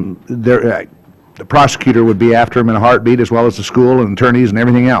have the prosecutor would be after them in a heartbeat, as well as the school and attorneys and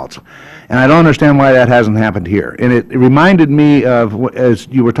everything else. And I don't understand why that hasn't happened here. And it reminded me of, as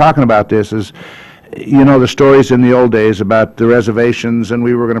you were talking about this, is, the stories in the old days about the reservations, and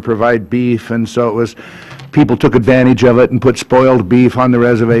we were going to provide beef, and so it was, people took advantage of it and put spoiled beef on the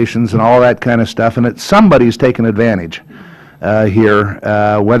reservations and all that kind of stuff, and somebody's taken advantage here,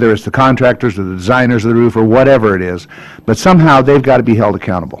 whether it's the contractors or the designers of the roof or whatever it is, but somehow they've got to be held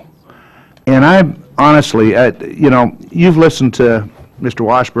accountable. And I honestly, you've listened to Mr.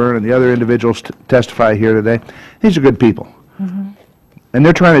 Washburn and the other individuals testify here today. These are good people, and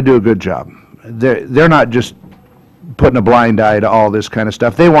they're trying to do a good job. They're not just putting a blind eye to all this kind of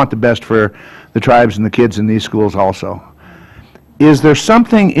stuff. They want the best for the tribes and the kids in these schools also. Is there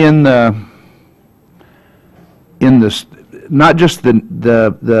something in this, not just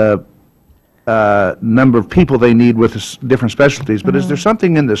the number of people they need with different specialties, but is there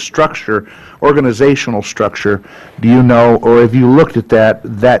something in the structure, organizational structure, do you know, or have you looked at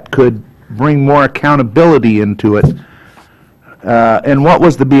that could bring more accountability into it? And what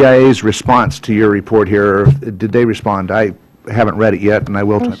was the BIA's response to your report here? Did they respond? I haven't read it yet, and I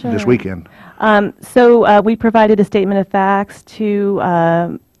will this weekend. So we provided a statement of facts to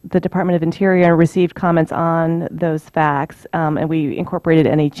the Department of Interior and received comments on those facts, and we incorporated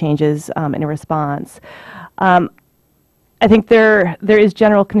any changes in response. I think there is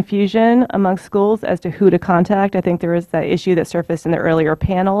general confusion among schools as to who to contact. I think there is that issue that surfaced in the earlier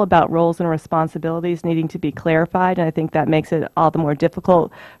panel about roles and responsibilities needing to be clarified, and I think that makes it all the more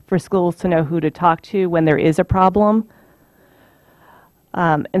difficult for schools to know who to talk to when there is a problem.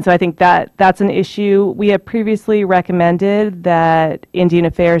 And so I think that's an issue. We have previously recommended that Indian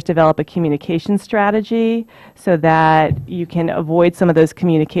Affairs develop a communication strategy so that you can avoid some of those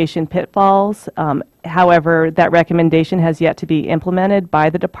communication pitfalls. However, that recommendation has yet to be implemented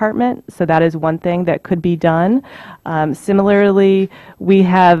by the department, so that is one thing that could be done. Similarly, we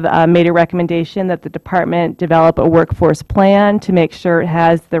have made a recommendation that the department develop a workforce plan to make sure it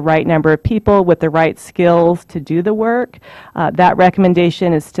has the right number of people with the right skills to do the work. That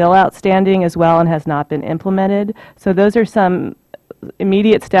recommendation is still outstanding as well and has not been implemented. So those are some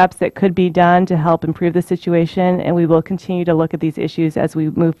immediate steps that could be done to help improve the situation, and we will continue to look at these issues as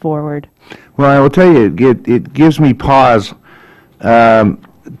we move forward. Well, I will tell you, it gives me pause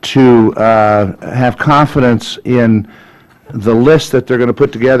to have confidence in the list that they're going to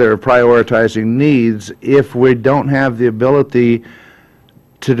put together of prioritizing needs if we don't have the ability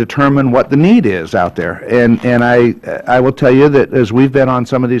to determine what the need is out there. And I will tell you that as we've been on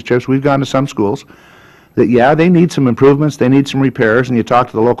some of these trips, we've gone to some schools that, yeah, they need some improvements, they need some repairs, and you talk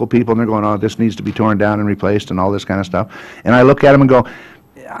to the local people and they're going, oh, this needs to be torn down and replaced and all this kind of stuff. And I look at them and go,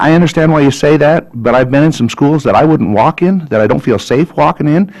 I understand why you say that, but I've been in some schools that I wouldn't walk in, that I don't feel safe walking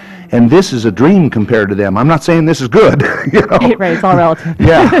in, and this is a dream compared to them. I'm not saying this is good, you know? Right, it's all relative.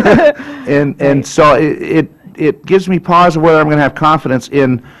 Yeah. And so it gives me pause of whether I'm going to have confidence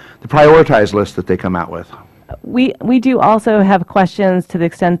in the prioritized list that they come out with. We do also have questions to the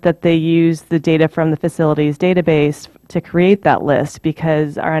extent that they use the data from the facilities database to create that list,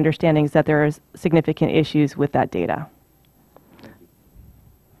 because our understanding is that there are significant issues with that data.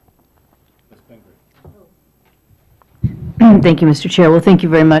 Thank you, Mr. Chair. Well, thank you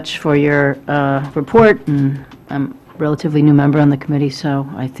very much for your report. And I'm a relatively new member on the committee, so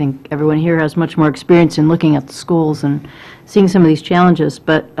I think everyone here has much more experience in looking at the schools and seeing some of these challenges.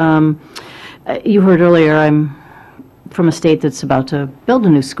 But you heard earlier, I'm from a state that's about to build a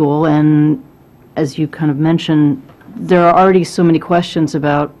new school, and as you kind of mentioned, there are already so many questions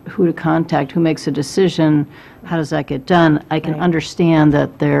about who to contact, who makes a decision, how does that get done. I can understand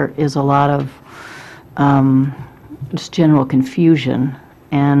that there is a lot of just general confusion,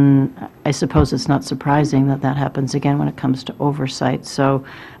 and I suppose it's not surprising that that happens again when it comes to oversight. So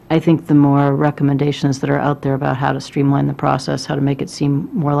I think the more recommendations that are out there about how to streamline the process, how to make it seem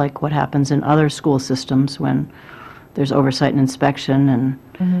more like what happens in other school systems when there's oversight and inspection,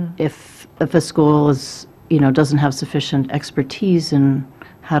 and if a school is, doesn't have sufficient expertise in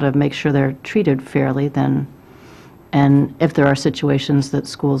how to make sure they're treated fairly, then, and if there are situations that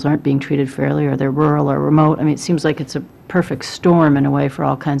schools aren't being treated fairly, or they're rural or remote, I mean, it seems like it's a perfect storm in a way for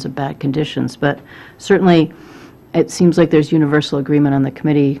all kinds of bad conditions. But certainly, it seems like there's universal agreement on the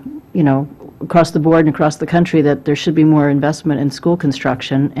committee, across the board and across the country, that there should be more investment in school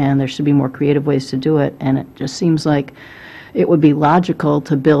construction, and there should be more creative ways to do it. And it just seems like it would be logical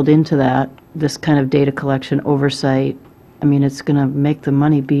to build into that this kind of data collection oversight. I mean, it's going to make the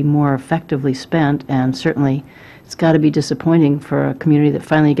money be more effectively spent, and certainly it's got to be disappointing for a community that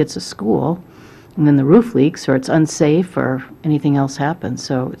finally gets a school and then the roof leaks, or it's unsafe, or anything else happens.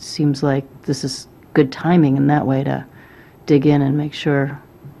 So it seems like this is good timing in that way to dig in and make sure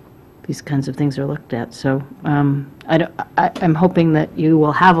these kinds of things are looked at. So I'm hoping that you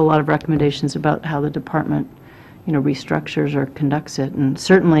will have a lot of recommendations about how the department, restructures or conducts it. And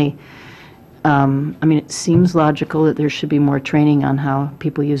certainly, I mean, it seems logical that there should be more training on how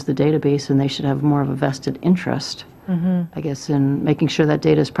people use the database, and they should have more of a vested interest, I guess, in making sure that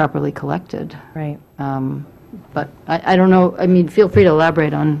data is properly collected. Right. But I don't know, I mean, feel free to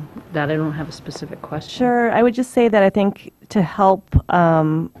elaborate on that. I don't have a specific question. Sure. I would just say that I think to help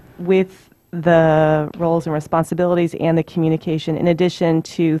with the roles and responsibilities and the communication, in addition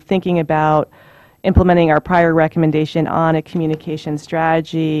to thinking about implementing our prior recommendation on a communication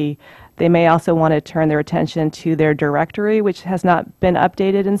strategy, they may also want to turn their attention to their directory, which has not been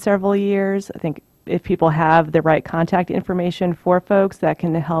updated in several years. I think if people have the right contact information for folks, that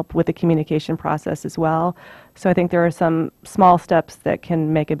can help with the communication process as well. So I think there are some small steps that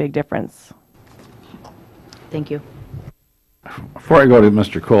can make a big difference. Thank you. Before I go to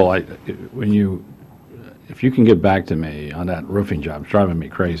Mr. Cole, if you can get back to me on that roofing job, it's driving me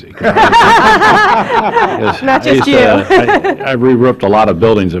crazy. Not just you. I re-roofed a lot of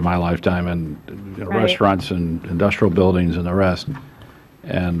buildings in my lifetime, and restaurants and industrial buildings and the rest.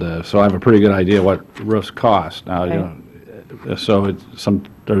 And so I have a pretty good idea what roofs cost. Now, so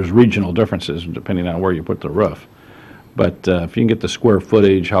there's regional differences depending on where you put the roof. But if you can get the square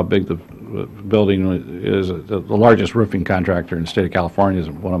footage, how big the building is, the largest roofing contractor in the state of California is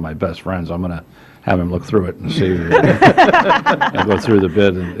one of my best friends. I'm going to have him look through it and see, and go through the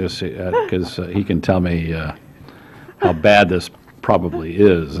bid and see, because he can tell me how bad this probably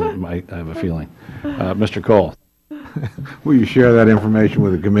is. I have a feeling. Mr. Cole. Will you share that information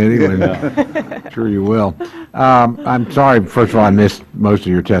with the committee? Sure you will. I'm sorry, first of all, I missed most of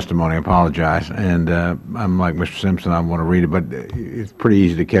your testimony. I apologize. And I'm like Mr. Simpson, I want to read it, but it's pretty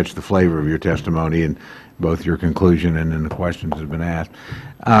easy to catch the flavor of your testimony in both your conclusion and in the questions that have been asked.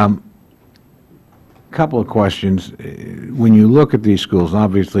 Couple of questions. When you look at these schools,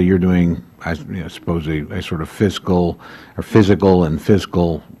 obviously you're doing, I suppose, a sort of fiscal or physical and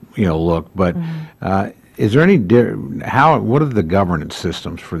fiscal, look, but is there any, what are the governance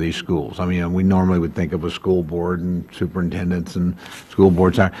systems for these schools? I mean, we normally would think of a school board and superintendents and school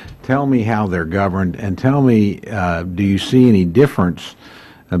boards. Tell me how they're governed, and tell me, do you see any difference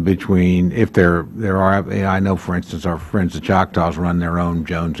between, if there are, I know, for instance, our friends the Choctaws run their own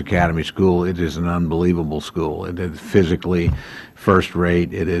Jones Academy School. It is an unbelievable school. It is physically first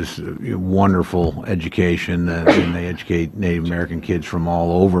rate. It is wonderful education, and they educate Native American kids from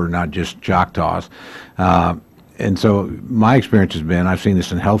all over, not just Choctaws. And so my experience has been, I've seen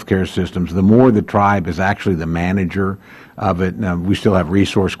this in healthcare systems, the more the tribe is actually the manager of it. Now, we still have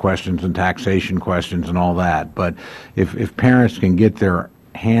resource questions and taxation questions and all that, but if parents can get their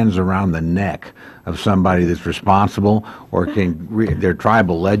hands around the neck of somebody that's responsible, or their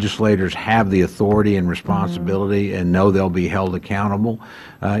tribal legislators have the authority and responsibility and know they'll be held accountable,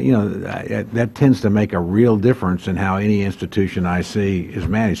 that tends to make a real difference in how any institution I see is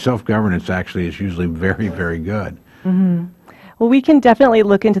managed. Self-governance actually is usually very, very good. Well, we can definitely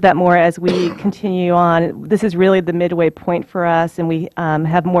look into that more as we continue on. This is really the midway point for us, and we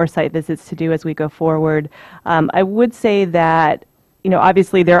have more site visits to do as we go forward. I would say that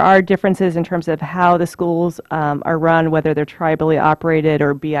obviously there are differences in terms of how the schools are run, whether they're tribally operated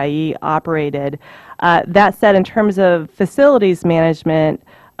or BIE operated. That said, in terms of facilities management,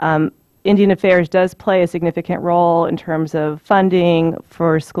 Indian Affairs does play a significant role in terms of funding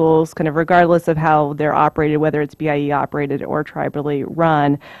for schools, kind of regardless of how they're operated, whether it's BIE operated or tribally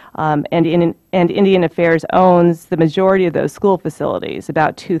run. And Indian Affairs owns the majority of those school facilities,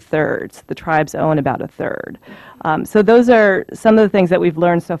 about 2/3. The tribes own about 1/3. So those are some of the things that we've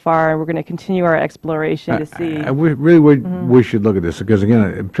learned so far, and we're going to continue our exploration to see. We should look at this, because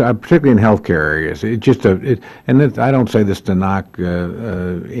again, particularly in healthcare areas, I don't say this to knock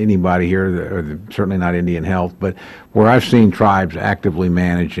anybody here, or certainly not Indian Health, but where I've seen tribes actively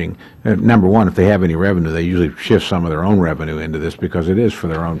managing, number one, if they have any revenue, they usually shift some of their own revenue into this because it is for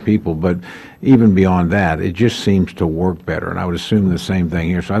their own people. But even beyond that, it just seems to work better, and I would assume the same thing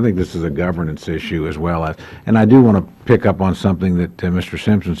here. So I think this is a governance issue as well as, and I do want to pick up on something that Mr.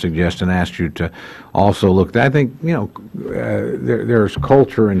 Simpson suggested and asked you to also look at. I think, there's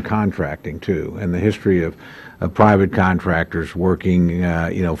culture in contracting too, and the history of private contractors working,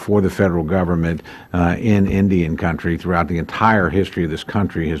 for the federal government in Indian country throughout the entire history of this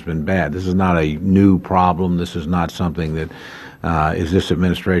country has been bad. This is not a new problem. This is not something that is this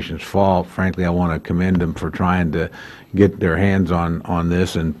administration's fault. Frankly, I want to commend them for trying to get their hands on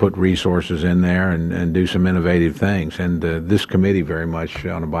this and put resources in there and do some innovative things. And this committee very much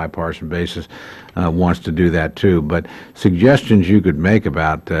on a bipartisan basis wants to do that too. But suggestions you could make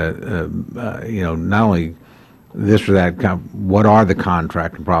about, not only this or that, what are the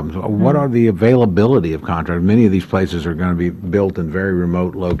contracting problems? What are the availability of contractors? Many of these places are going to be built in very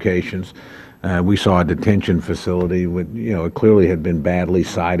remote locations. We saw a detention facility with, it clearly had been badly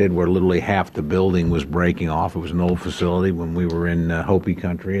sited, where literally half the building was breaking off. It was an old facility when we were in Hopi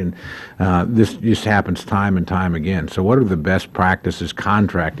country, and this just happens time and time again. So what are the best practices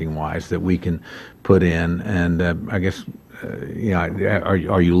contracting-wise that we can put in? And I guess,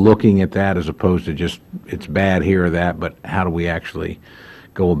 are you looking at that as opposed to just it's bad here or that, but how do we actually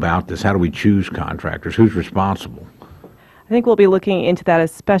go about this? How do we choose contractors? Who's responsible? I think we'll be looking into that,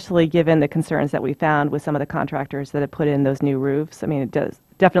 especially given the concerns that we found with some of the contractors that have put in those new roofs. I mean, it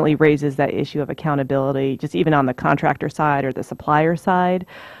definitely raises that issue of accountability, just even on the contractor side or the supplier side.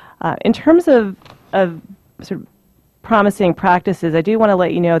 In terms of sort of promising practices, I do want to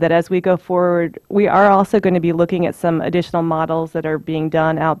let you know that as we go forward, we are also going to be looking at some additional models that are being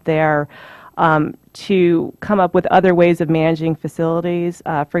done out there to come up with other ways of managing facilities.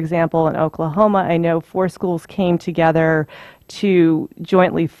 For example, in Oklahoma, I know 4 schools came together to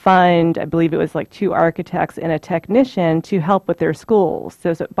jointly fund, I believe it was like 2 architects and a technician to help with their schools.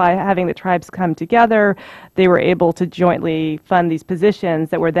 So by having the tribes come together, they were able to jointly fund these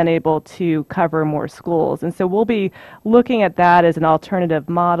positions that were then able to cover more schools. And so we'll be looking at that as an alternative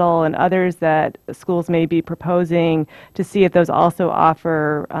model, and others that schools may be proposing to see if those also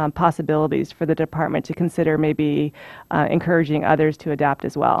offer possibilities for the department to consider, maybe encouraging others to adapt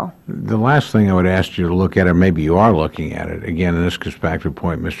as well. The last thing I would ask you to look at, or maybe you are looking at it, again, and this goes back to a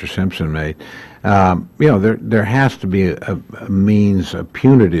point Mr. Simpson made, there has to be a means, a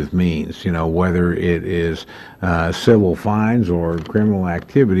punitive means, whether it is civil fines or criminal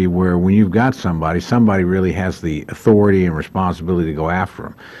activity, where when you've got somebody really has the authority and responsibility to go after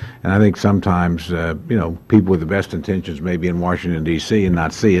them. And I think sometimes, people with the best intentions may be in Washington, D.C. and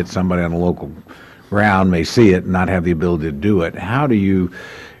not see it. Somebody on the local ground may see it and not have the ability to do it. How do you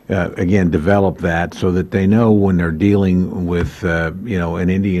again, develop that so that they know when they're dealing with, an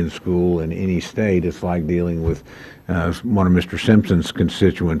Indian school in any state, it's like dealing with one of Mr. Simpson's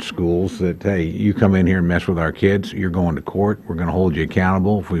constituent schools, that, hey, you come in here and mess with our kids, you're going to court, we're going to hold you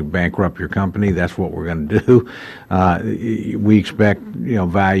accountable. If we bankrupt your company, that's what we're going to do. We expect,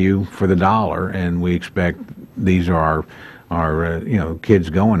 value for the dollar, and we expect these are our kids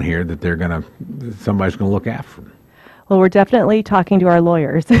going here, that somebody's going to look after them. Well, we're definitely talking to our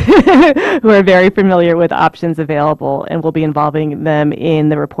lawyers who are very familiar with options available, and we'll be involving them in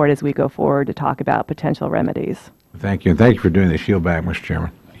the report as we go forward to talk about potential remedies. Thank you, and thank you for doing the shield back, Mr.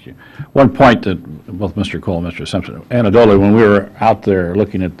 Chairman. One point that both Mr. Cole and Mr. Simpson, anecdotally, when we were out there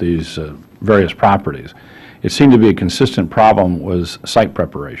looking at these various properties, it seemed to be a consistent problem was site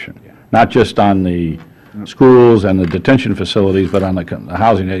preparation, not just on the schools and the detention facilities, but on the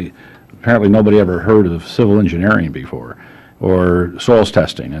housing. Apparently, nobody ever heard of civil engineering before, or soils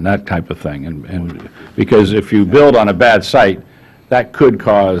testing and that type of thing. And because if you build on a bad site, that could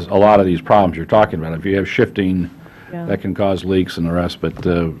cause a lot of these problems you're talking about. If you have shifting, that can cause leaks and the rest. But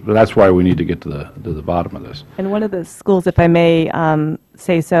that's why we need to get to the bottom of this. And one of the schools, if I may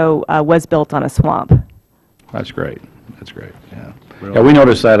say so, was built on a swamp. That's great. That's great. Yeah. Yeah, we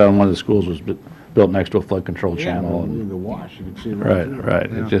noticed that on one of the schools was built next to a flood control channel. In the wash, you can see Right.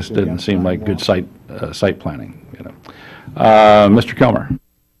 It just didn't seem like good site planning, you know. Mr. Kilmer.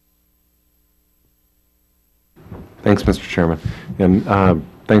 Thanks, Mr. Chairman. And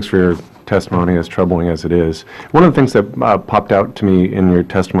thanks for your testimony, as troubling as it is. One of the things that popped out to me in your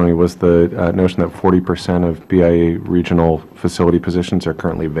testimony was the notion that 40% of BIA regional facility positions are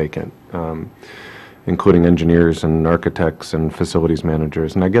currently vacant, including engineers and architects and facilities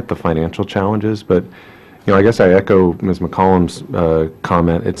managers. And I get the financial challenges, but I guess I echo Ms. McCollum's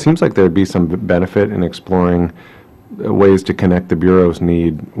comment. It seems like there'd be some benefit in exploring ways to connect the Bureau's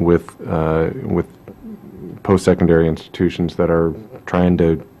need with post-secondary institutions that are trying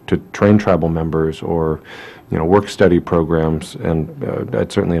to train tribal members or, work study programs, and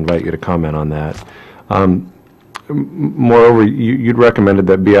I'd certainly invite you to comment on that. Moreover, you'd recommended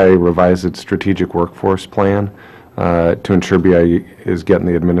that BIA revise its strategic workforce plan to ensure BIA is getting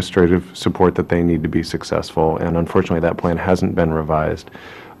the administrative support that they need to be successful, and unfortunately that plan hasn't been revised.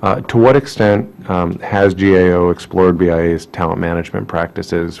 To what extent has GAO explored BIA's talent management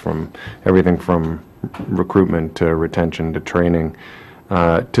practices, from everything from recruitment to retention to training,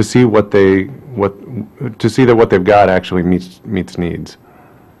 to see that what they've got actually meets needs?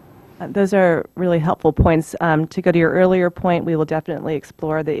 Those are really helpful points. To go to your earlier point, we will definitely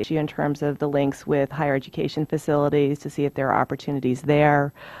explore the issue in terms of the links with higher education facilities to see if there are opportunities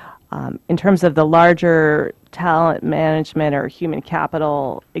there. In terms of the larger talent management or human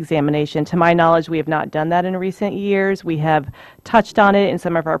capital examination, to my knowledge, we have not done that in recent years. We have touched on it in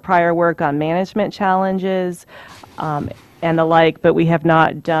some of our prior work on management challenges and the like, but we have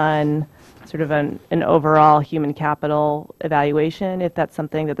not done sort of an overall human capital evaluation. If that's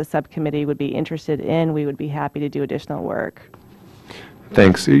something that the subcommittee would be interested in, we would be happy to do additional work.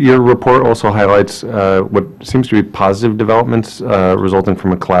 Thanks. Your report also highlights what seems to be positive developments resulting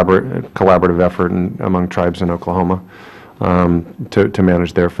from a collaborative effort among tribes in Oklahoma to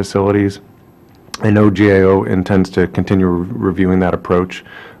manage their facilities. I know GAO intends to continue reviewing that approach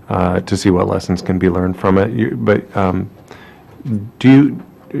to see what lessons can be learned from it. But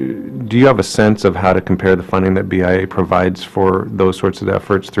do you have a sense of how to compare the funding that BIA provides for those sorts of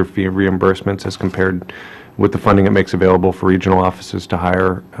efforts through fee reimbursements as compared with the funding it makes available for regional offices to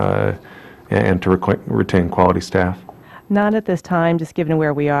hire and to retain quality staff? Not at this time, just given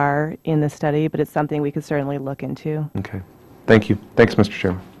where we are in the study, but it's something we could certainly look into. Okay. Thank you. Thanks, Mr.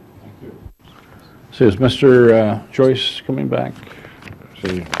 Chairman. So is Mr. Joyce coming back?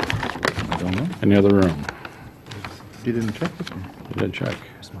 See, I don't know. In the other room? You didn't check with me. You did check.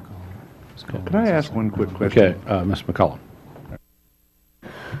 Can I ask one quick question? Okay, Ms. McCollum.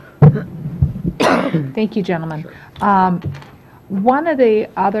 Thank you, gentlemen. One of the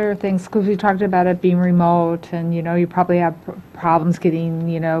other things, because we talked about it being remote, and you probably have problems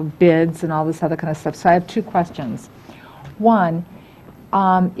getting bids and all this other kind of stuff. So I have two questions. One,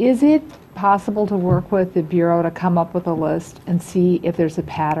 is it possible to work with the Bureau to come up with a list and see if there's a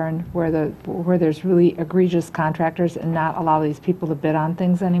pattern where there's really egregious contractors and not allow these people to bid on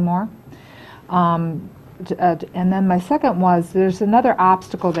things anymore? And then my second was, there's another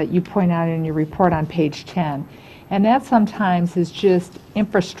obstacle that you point out in your report on page 10, and that sometimes is just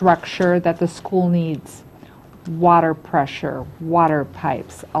infrastructure that the school needs. Water pressure, water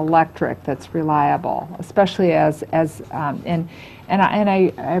pipes, electric that's reliable, especially and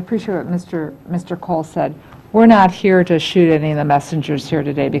I appreciate what Mr. Cole said. We're not here to shoot any of the messengers here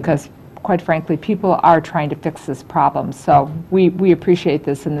today because, quite frankly, people are trying to fix this problem. So we appreciate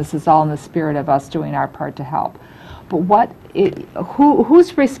this, and this is all in the spirit of us doing our part to help. But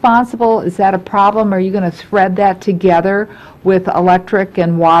who's responsible? Is that a problem? Are you going to thread that together with electric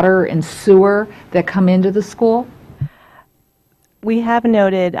and water and sewer that come into the school? We have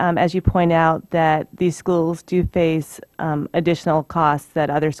noted, as you point out, that these schools do face additional costs that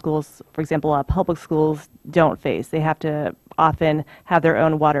other schools, for example, public schools, don't face. They have to often have their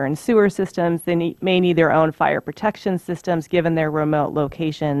own water and sewer systems. They may need their own fire protection systems given their remote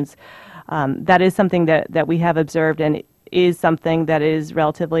locations. That is something that we have observed and is something that is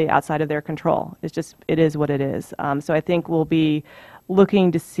relatively outside of their control. It is what it is. So I think we'll be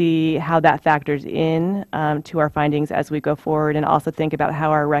looking to see how that factors in to our findings as we go forward, and also think about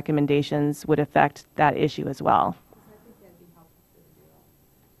how our recommendations would affect that issue as well.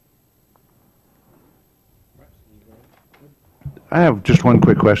 I have just one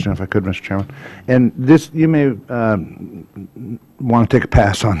quick question, if I could, Mr. Chairman. And this, you may want to take a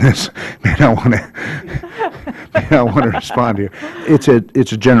pass on this. May not want to respond here. It's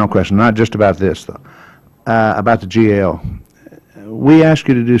a general question, not just about this, though. About the GAO. We ask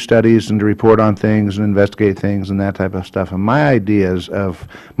you to do studies and to report on things and investigate things and that type of stuff. And my idea of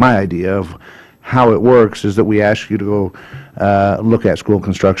how it works is that we ask you to go look at school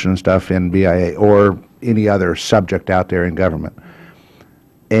construction and stuff in BIA or any other subject out there in government.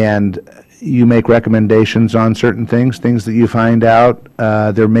 And you make recommendations on certain things that you find out.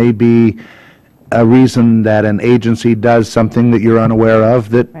 There may be a reason that an agency does something that you're unaware of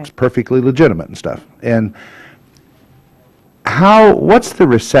that's perfectly legitimate and stuff. And what's the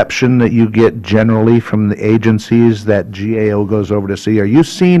reception that you get generally from the agencies that GAO goes over to see? Are you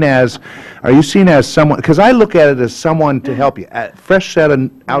seen as someone, because I look at it as someone to help you, a fresh set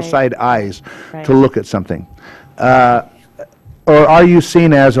of outside eyes to look at something. Or are you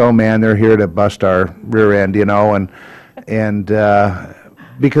seen as, oh man, they're here to bust our rear end, you know, and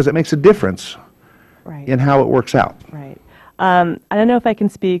because it makes a difference in how it works out. Right. I don't know if I can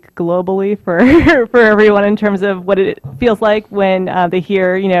speak globally for for everyone in terms of what it feels like when they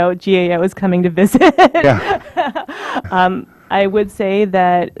hear, you know, GAO is coming to visit. Yeah. I would say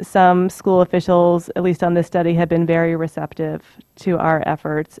that some school officials, at least on this study, have been very receptive to our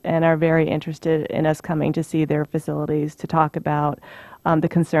efforts and are very interested in us coming to see their facilities to talk about the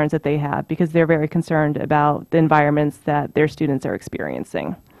concerns that they have, because they're very concerned about the environments that their students are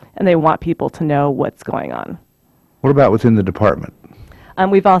experiencing, and they want people to know what's going on. What about within the department?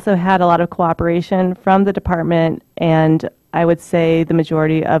 We've also had a lot of cooperation from the department, and I would say the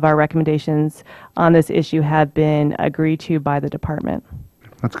majority of our recommendations on this issue have been agreed to by the department.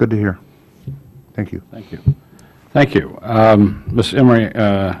 That's good to hear. Thank you. Thank you. Thank you. Ms.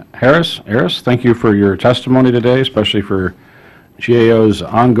 Emrey-Arras, thank you for your testimony today, especially for GAO's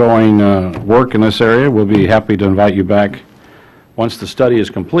ongoing work in this area. We'll be happy to invite you back once the study is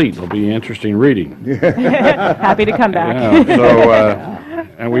complete. It'll be interesting reading. Happy to come back. Yeah,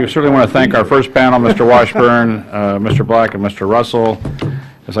 and we certainly want to thank our first panel, Mr. Washburn, Mr. Black, and Mr. Roessel.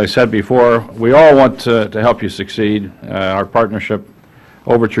 As I said before, we all want to help you succeed. Our partnership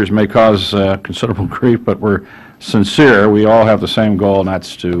overtures may cause considerable grief, but we're sincere. We all have the same goal, and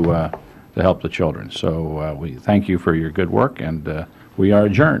that's to help the children. So we thank you for your good work, and we are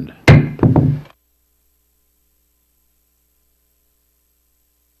adjourned.